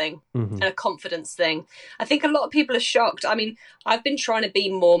self-esteem thing and a confidence thing. I think a lot of people are shocked. I mean, I've been trying to be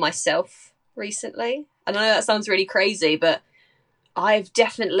more myself recently. I know that sounds really crazy, but I've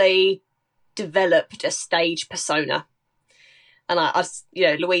definitely developed a stage persona. And I've,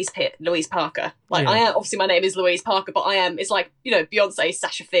 Louise Parker. Like, I am, obviously my name is Louise Parker, but it's like, Beyonce,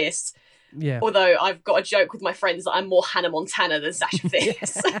 Sasha Fierce. Yeah. Although I've got a joke with my friends that I'm more Hannah Montana than Sasha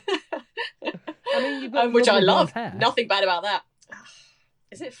Fierce. I mean, you've got which I love. hair. Nothing bad about that.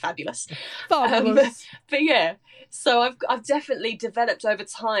 Isn't it fabulous? Fabulous. But yeah, so I've definitely developed over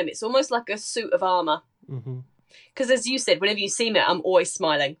time. It's almost like a suit of armor. Because as you said, whenever you see me, I'm always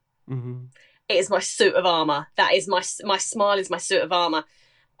smiling. It is my suit of armor. That is my smile is my suit of armor.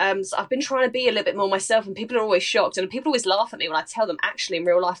 So I've been trying to be a little bit more myself, and people are always shocked, and people always laugh at me when I tell them. Actually, in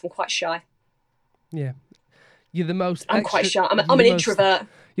real life, I'm quite shy. Yeah, you're the most. I'm quite shy. I'm an introvert.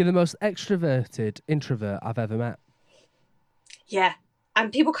 You're the most extroverted introvert I've ever met. Yeah,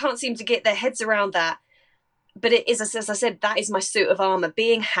 and people can't seem to get their heads around that. But it is, as I said, that is my suit of armor.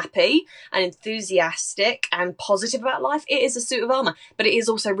 Being happy and enthusiastic and positive about life, it is a suit of armor. But it is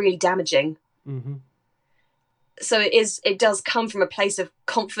also really damaging. So it does come from a place of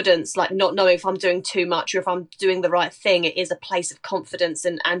confidence, like not knowing if I'm doing too much or if I'm doing the right thing. It is a place of confidence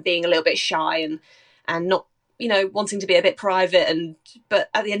and being a little bit shy and not, wanting to be a bit private. But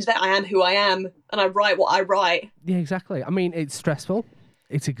at the end of the day, I am who I am and I write what I write. Yeah, exactly. I mean, it's stressful.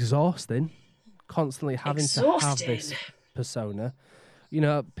 It's exhausting. Constantly having to have this persona.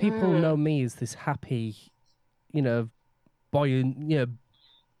 People know me as this happy,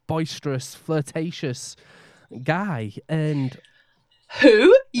 boisterous, flirtatious guy, and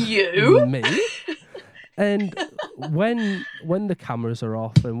who you me. And when the cameras are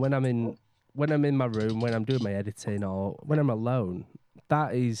off, and when I'm in my room, when I'm doing my editing, or when I'm alone,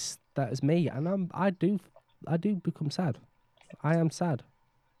 that is me, and I do become sad. I am sad.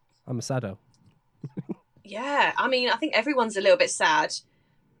 I'm a saddo. Yeah, I mean, I think everyone's a little bit sad,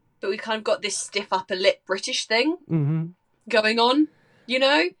 but we kind of got this stiff upper lip British thing going on,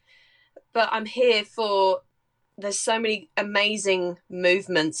 But I'm here for. There's so many amazing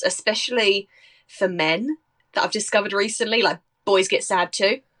movements, especially for men, that I've discovered recently, like Boys Get Sad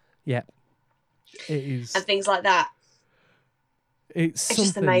Too. Yeah, it is. And things like that. It's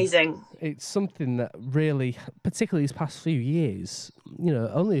just amazing. It's something that really, particularly these past few years,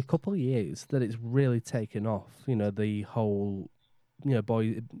 only a couple of years, that it's really taken off. The whole,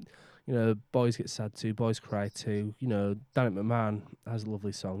 Boys Get Sad Too, Boys Cry Too. Janet McMahon has a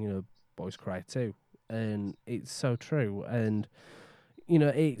lovely song, Boys Cry Too. And it's so true. And,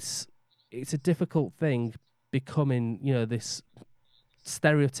 it's a difficult thing becoming, this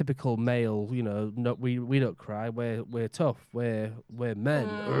stereotypical male, no, we don't cry, we're tough, we're men.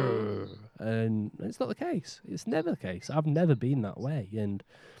 And it's not the case. It's never the case. I've never been that way. And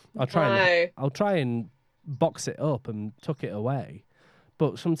I'll try and box it up and tuck it away.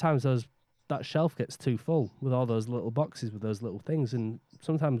 But sometimes that shelf gets too full with all those little boxes with those little things, and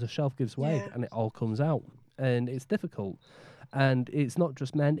sometimes the shelf gives way and it all comes out, and it's difficult. And it's not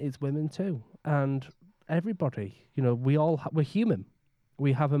just men, it's women too. And everybody. You know, we're human.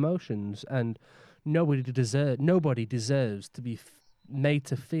 We have emotions, and nobody deserves to be made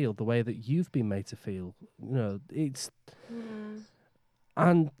to feel the way that you've been made to feel. You know, it's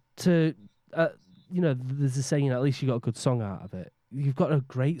and to you know, there's a saying, at least you got a good song out of it. You've got a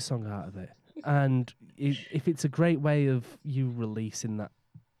great song out of it, and if it's a great way of you releasing that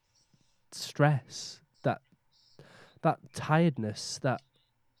stress, that tiredness, that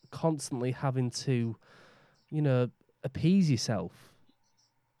constantly having to, you know, appease yourself.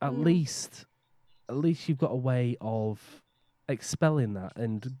 At least you've got a way of expelling that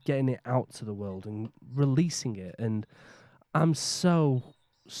and getting it out to the world and releasing it. And I'm so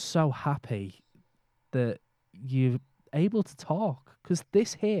happy that you're able to talk, because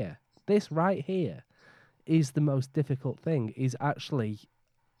this right here is the most difficult thing, is actually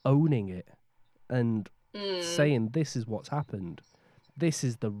owning it and saying, this is what's happened, this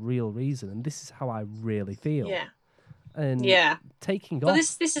is the real reason, and this is how I really feel. Yeah. And taking off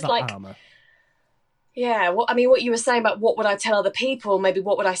this is that like armor. Yeah, what you were saying about what would I tell other people, maybe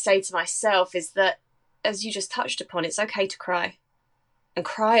what would I say to myself, is that, as you just touched upon, it's okay to cry. And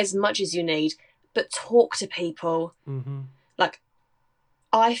cry as much as you need, but talk to people. Like,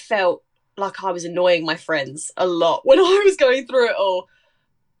 I felt like I was annoying my friends a lot when I was going through it all.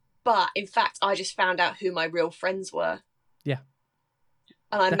 But, in fact, I just found out who my real friends were. Yeah.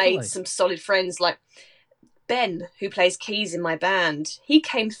 And I made some solid friends, like Ben, who plays keys in my band. He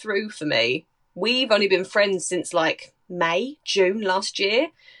came through for me. We've only been friends since like May, June last year.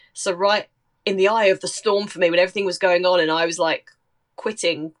 So right in the eye of the storm for me, when everything was going on and I was like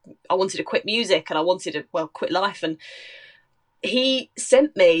quitting, I wanted to quit music and I wanted to, quit life. And he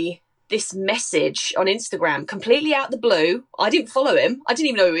sent me this message on Instagram completely out of the blue. I didn't follow him. I didn't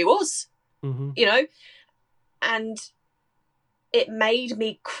even know who he was, you know, and it made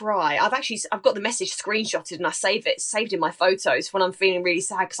me cry. I've got the message screenshotted and I saved in my photos when I'm feeling really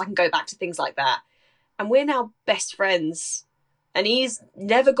sad, because I can go back to things like that. And we're now best friends. And he's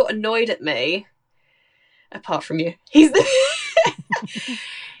never got annoyed at me, apart from you.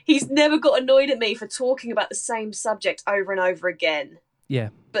 He's never got annoyed at me for talking about the same subject over and over again. Yeah.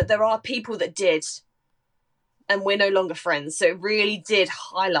 But there are people that did, and we're no longer friends. So it really did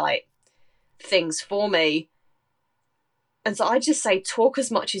highlight things for me. And so I just say, talk as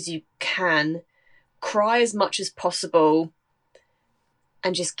much as you can, cry as much as possible,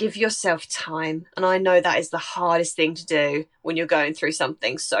 and just give yourself time. And I know that is the hardest thing to do when you're going through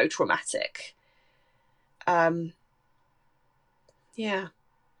something so traumatic. Yeah.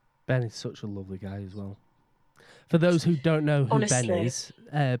 Ben is such a lovely guy as well. For those who don't know who Honestly. Ben is,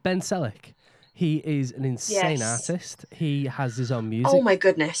 Ben Selleck. He is an insane artist. He has his own music. Oh my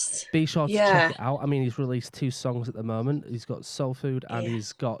goodness. Be sure to check it out. I mean, he's released 2 songs at the moment. He's got Soul Food and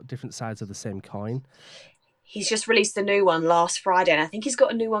he's got Different Sides of the Same Coin. He's just released a new one last Friday, and I think he's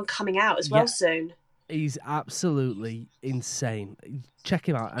got a new one coming out as well soon. He's absolutely insane. Check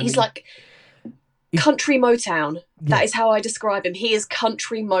him out. He's like country Motown. That is how I describe him. He is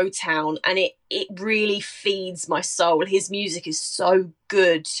country Motown, and it really feeds my soul. His music is so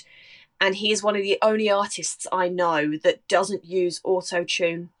good. And he is one of the only artists I know that doesn't use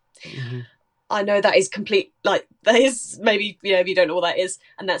auto-tune. I know that is that is maybe, if you don't know what that is,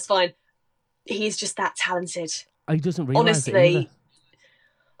 and that's fine. He's just that talented. He doesn't realise it either.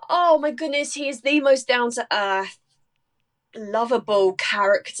 Oh my goodness, he is the most down-to-earth, lovable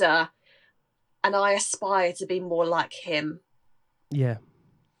character, and I aspire to be more like him. Yeah.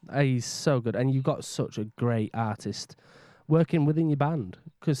 He's so good. And you've got such a great artist working within your band,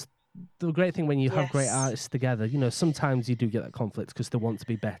 because the great thing when you have great artists together, sometimes you do get that conflict because they want to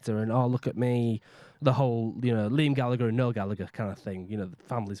be better and, oh, look at me, the whole, Liam Gallagher and Noel Gallagher kind of thing, the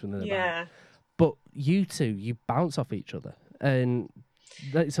families within the band. But you two, you bounce off each other, and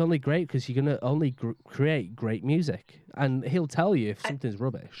it's only great because you're going to only create great music, and he'll tell you if something's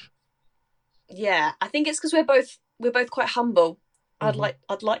rubbish. Yeah, I think it's because we're both quite humble. I'd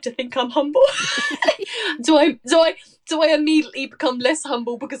like to think I'm humble. do I immediately become less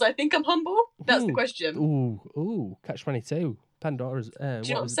humble because I think I'm humble? That's the question. Ooh, Catch-22. Pandora's. Do you know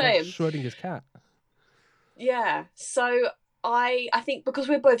what I'm saying? Schrodinger's cat. Yeah. So I think because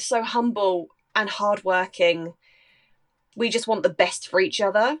we're both so humble and hardworking, we just want the best for each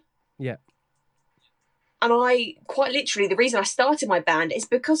other. Yeah. And I quite literally, the reason I started my band is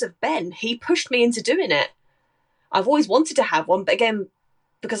because of Ben. He pushed me into doing it. I've always wanted to have one, but again,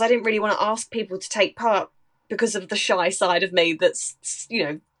 because I didn't really want to ask people to take part because of the shy side of me that's,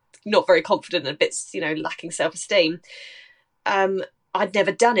 not very confident and a bit, lacking self-esteem. I'd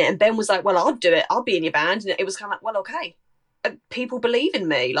never done it. And Ben was like, well, I'll do it. I'll be in your band. And it was kind of like, well, okay. People believe in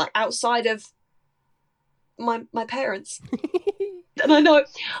me, like outside of my parents. And I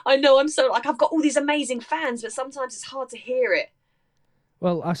know I'm so like I've got all these amazing fans, but sometimes it's hard to hear it.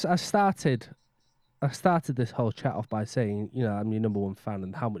 Well, I started this whole chat off by saying, you know, I'm your number one fan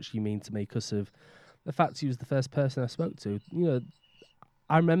and how much you mean to me because of the fact you was the first person I spoke to. You know,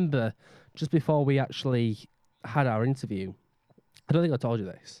 I remember just before we actually had our interview, I don't think I told you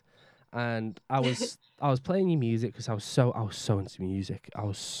this, and I was playing your music because I was so into music. I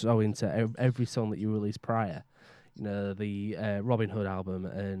was so into every song that you released prior. You know, the Robin Hood album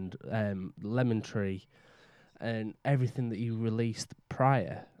and Lemon Tree and everything that you released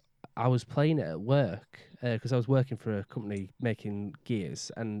prior. I was playing it at work because I was working for a company making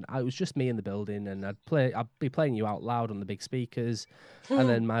gears, and it was just me in the building. And I'd be playing you out loud on the big speakers, and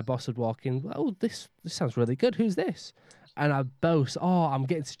then my boss would walk in. Oh, this sounds really good. Who's this? And I'd boast, oh, I'm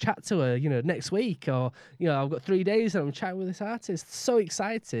getting to chat to her, you know, next week, or you know, I've got 3 days and I'm chatting with this artist. So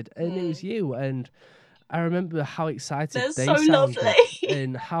excited, and it was you. And I remember how excited They're they so sounded lovely.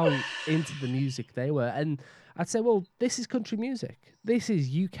 and how into the music they were. And I'd say, well, this is country music. This is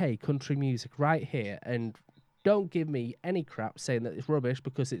UK country music right here. And don't give me any crap saying that it's rubbish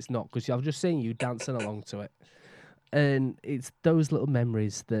because it's not, because I've just seen you dancing along to it. And it's those little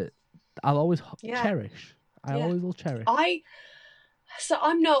memories that I'll always cherish. I always will cherish.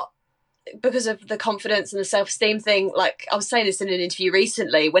 I'm not, because of the confidence and the self-esteem thing, like I was saying this in an interview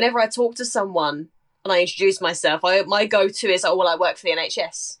recently, whenever I talk to someone and I introduce myself, my go-to is, oh, well, I work for the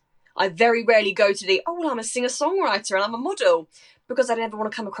NHS. I very rarely go to the, oh, well, I'm a singer-songwriter and I'm a model, because I never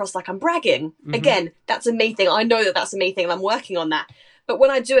want to come across like I'm bragging. Mm-hmm. Again, that's a me thing. I know that that's a me thing and I'm working on that. But when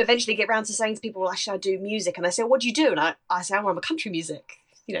I do eventually get around to saying to people, well, actually, I do music, and they say, what do you do? And I say, oh, I'm a country music,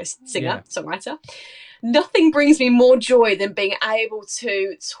 you know, singer, songwriter. Nothing brings me more joy than being able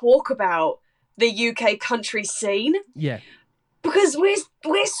to talk about the UK country scene. Yeah. Because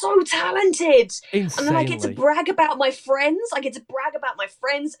we're so talented. Insanely. And then I get to brag about my friends. I get to brag about my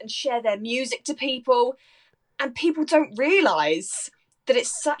friends and share their music to people. And people don't realise that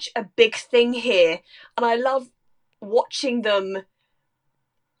it's such a big thing here. And I love watching them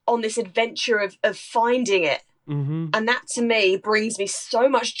on this adventure of finding it. Mm-hmm. And that to me brings me so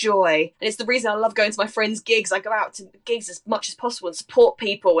much joy, and it's the reason I love going to my friends' gigs. I go out to gigs as much as possible and support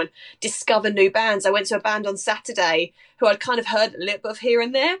people and discover new bands. I went to a band on Saturday who I'd kind of heard a little bit of here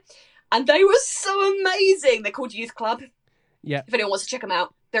and there, and they were so amazing. They're called Youth Club. Yeah, if anyone wants to check them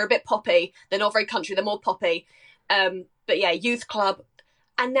out, they're a bit poppy. They're not very country, they're more poppy, but yeah, Youth Club.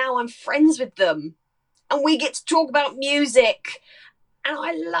 And now I'm friends with them and we get to talk about music, and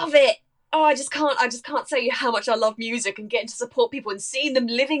I love it. Oh, I just can't tell you how much I love music and getting to support people and seeing them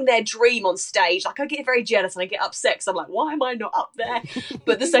living their dream on stage. Like, I get very jealous and I get upset because I'm like, why am I not up there?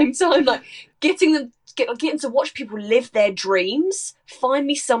 But at the same time, like, getting to watch people live their dreams, find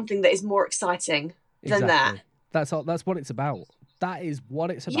me something that is more exciting than that. That's what it's about. That is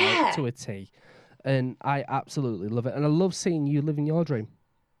what it's about to a T. And I absolutely love it. And I love seeing you living your dream.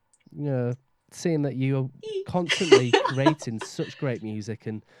 You know, seeing that you are constantly creating such great music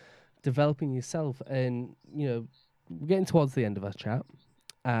and developing yourself. And, you know, we're getting towards the end of our chat,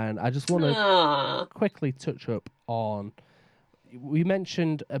 and I just want to quickly touch up on, we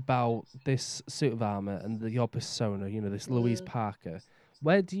mentioned about this suit of armour and your persona, you know, this Louise Parker.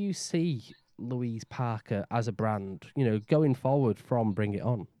 Where do you see Louise Parker as a brand, you know, going forward from Bring It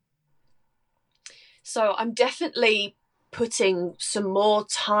On? So I'm definitely putting some more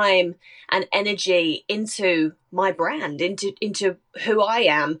time and energy into my brand, into who I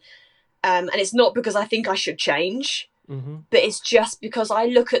am. And it's not because I think I should change, but it's just because I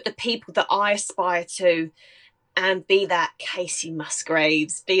look at the people that I aspire to, and be that Casey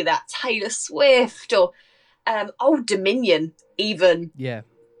Musgraves, be that Taylor Swift, or Old Dominion even. Yeah.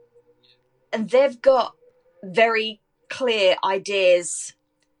 And they've got very clear ideas.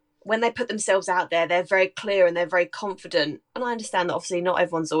 When they put themselves out there, they're very clear and they're very confident. And I understand that obviously not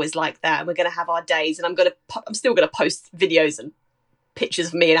everyone's always like that. And we're going to have our days, and I'm still going to post videos and pictures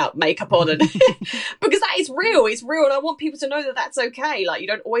of me without makeup on, and because that is real. It's real, and I want people to know that that's okay. Like, you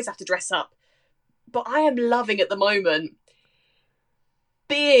don't always have to dress up. But I am loving at the moment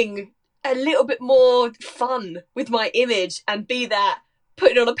being a little bit more fun with my image, and be that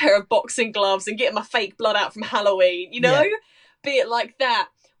putting on a pair of boxing gloves and getting my fake blood out from Halloween, you know? Be it like that,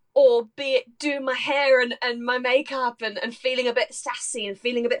 or be it doing my hair and my makeup and feeling a bit sassy and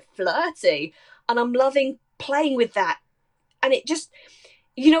feeling a bit flirty. And I'm loving playing with that. And it just,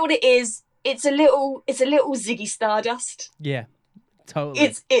 you know what it is? It's a little Ziggy Stardust. Yeah,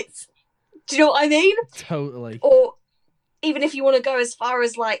 totally. It's. Do you know what I mean? Totally. Or even if you want to go as far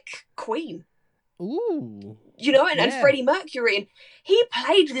as like Queen. Ooh. and Freddie Mercury. And he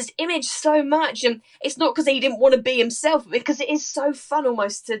played with this image so much. And it's not because he didn't want to be himself, but because it is so fun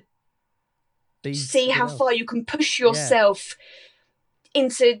almost to see how far you can push yourself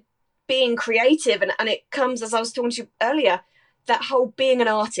into being creative. And it comes, as I was talking to you earlier, that whole being an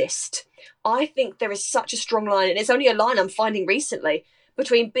artist. I think there is such a strong line, and it's only a line I'm finding recently,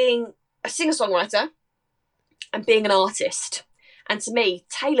 between being a singer-songwriter and being an artist. And to me,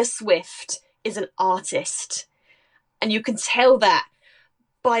 Taylor Swift is an artist. And you can tell that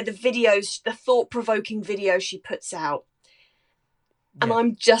by the videos, the thought-provoking videos she puts out. Yeah. And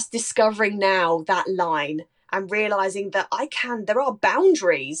I'm just discovering now that line and realising that there are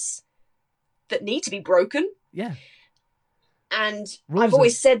boundaries that need to be broken. Yeah. And I've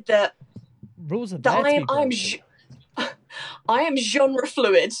always said that I am genre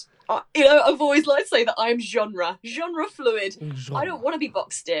fluid. I've always liked to say that I'm genre fluid. I don't want to be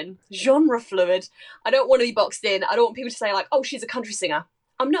boxed in. Genre fluid. I don't want to be boxed in. I don't want people to say like, oh, she's a country singer.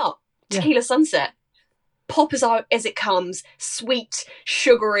 I'm not. Yeah. Tequila Sunset. Pop as it comes. Sweet,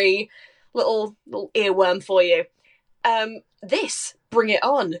 sugary, little earworm for you. This, Bring It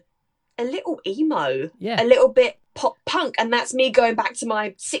On. A little emo. Yeah. A little bit pop punk. And that's me going back to my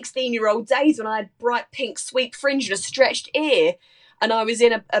 16-year-old days when I had bright pink sweet fringe and a stretched ear. And I was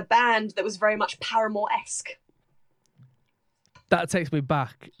in a band that was very much Paramore-esque. That takes me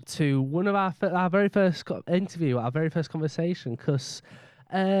back to one of our very first interview, our very first conversation, because,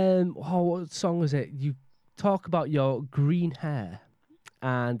 what song was it? You talk about your green hair,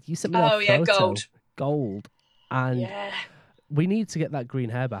 and you sent me that photo. Gold. And we need to get that green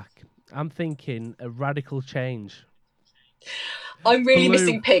hair back. I'm thinking a radical change. I'm really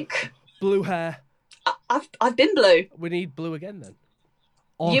missing pink. Blue hair. I've been blue. We need blue again then.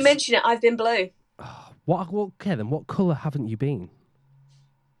 Awesome. You mention it, I've been blue. Okay then, what colour haven't you been?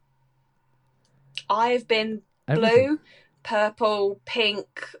 I've been blue, purple,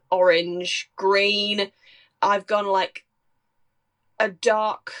 pink, orange, green. I've gone like a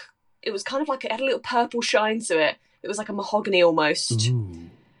dark, it was kind of like, it had a little purple shine to it. It was like a mahogany almost.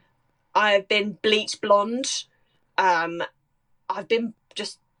 Ooh. I've been bleach blonde. I've been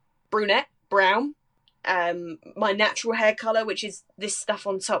just brunette, brown. My natural hair colour, which is this stuff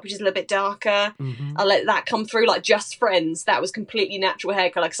on top, which is a little bit darker. Mm-hmm. I let that come through, like Just Friends. That was completely natural hair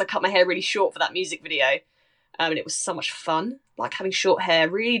colour because I cut my hair really short for that music video. And it was so much fun. Like having short hair,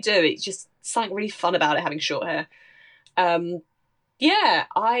 really do. It's just something really fun about it, having short hair. I've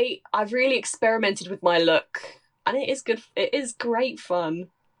really experimented with my look, and it is good. It is great fun.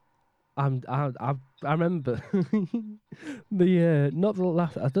 I remember not the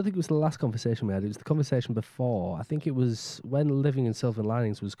last. I don't think it was the last conversation we had. It was the conversation before. I think it was when Living in Silver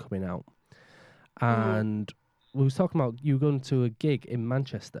Linings was coming out, and we was talking about you going to a gig in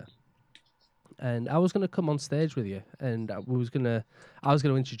Manchester, and I was going to come on stage with you, and I was going to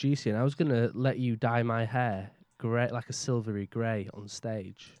introduce you, and I was going to let you dye my hair grey, like a silvery grey, on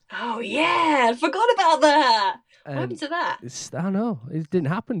stage. Oh yeah, I forgot about that. What happened to that? I don't know. It didn't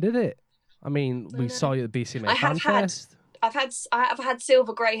happen, did it? I mean, we saw you at the BCMA Fan Fest. I've had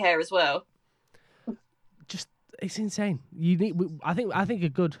silver grey hair as well. Just, it's insane. You need. I think a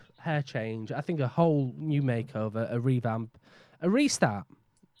good hair change. I think a whole new makeover, a revamp, a restart.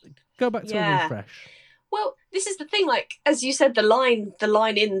 Go back to a refresh. Well, this is the thing. Like as you said, the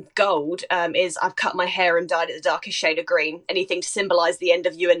line in Gold is I've cut my hair and dyed it the darkest shade of green. Anything to symbolise the end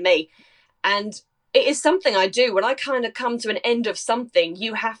of you and me, and it is something I do when I kind of come to an end of something.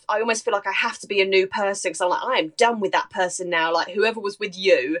 I almost feel like I have to be a new person because I'm like, I am done with that person now. Like whoever was with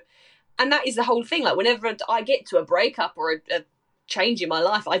you, and that is the whole thing. Like whenever I get to a breakup or a change in my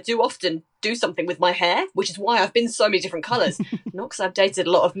life, I do often do something with my hair, which is why I've been so many different colours. Not because I've dated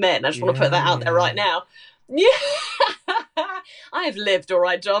a lot of men. I just want to put that out there right now. Yeah, I have lived, all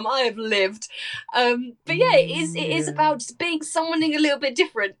right, Dom. I have lived. But yeah, it is about just being someone a little bit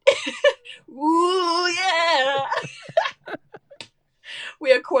different. Ooh, yeah.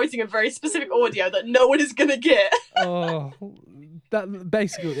 We are quoting a very specific audio that no one is gonna get. That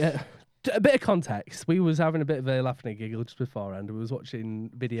basically, yeah. A bit of context. We was having a bit of a laugh and a giggle just beforehand. We was watching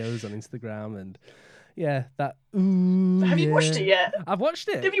videos on Instagram and. Yeah, that. Ooh, have you watched it yet? I've watched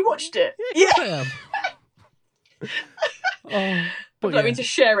it. Have you watched it? Yeah, I have. I'm going to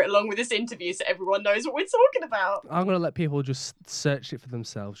share it along with this interview so everyone knows what we're talking about. I'm going to let people just search it for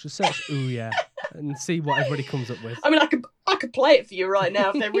themselves. Just search "ooh yeah" and see what everybody comes up with. I mean, I could play it for you right now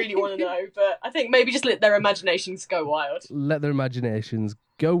if they really want to know, but I think maybe just let their imaginations go wild. Let their imaginations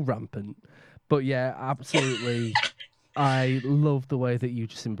go rampant. But yeah, absolutely. I love the way that you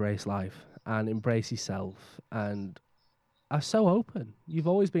just embrace life and embrace yourself, and are so open. You've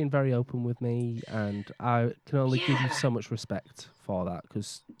always been very open with me, and I can only give you Yeah. so much respect for that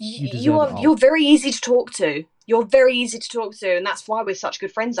because you You deserve it are all. you're very easy to talk to. You're very easy to talk to, and that's why we're such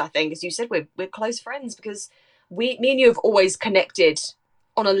good friends. I think, as you said, we're close friends because me and you have always connected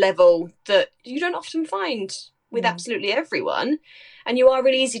on a level that you don't often find with absolutely everyone. And you are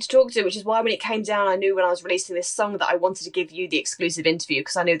really easy to talk to, which is why when it came down, I knew when I was releasing this song that I wanted to give you the exclusive interview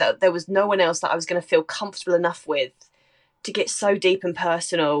because I knew that there was no one else that I was going to feel comfortable enough with to get so deep and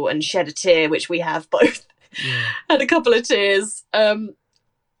personal and shed a tear, which we have both had a couple of tears.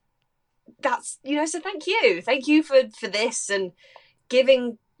 That's so thank you for this and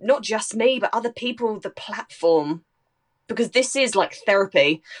giving not just me but other people the platform because this is like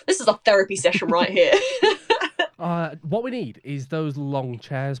therapy. This is a therapy session right here. What we need is those long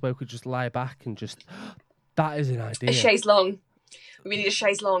chairs where we could just lie back and just. That is an idea. A chaise longue. We need a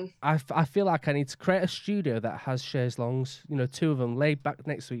chaise longue. I feel like I need to create a studio that has chaise longues. Two of them laid back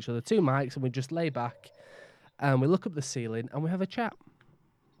next to each other, two mics, and we just lay back and we look up the ceiling and we have a chat.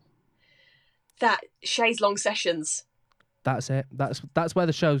 That chaise longue sessions. That's it. That's where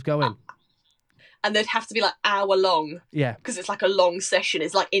the show's going. And they'd have to be like hour long. Yeah. Because it's like a long session.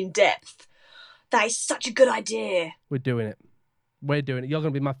 It's like in depth. That is such a good idea. We're doing it. You're going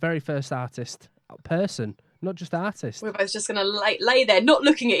to be my very first person, not just artist. We're both just going to lay there, not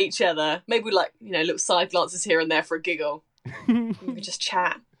looking at each other. Maybe we little side glances here and there for a giggle. We just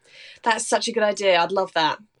chat. That's such a good idea. I'd love that.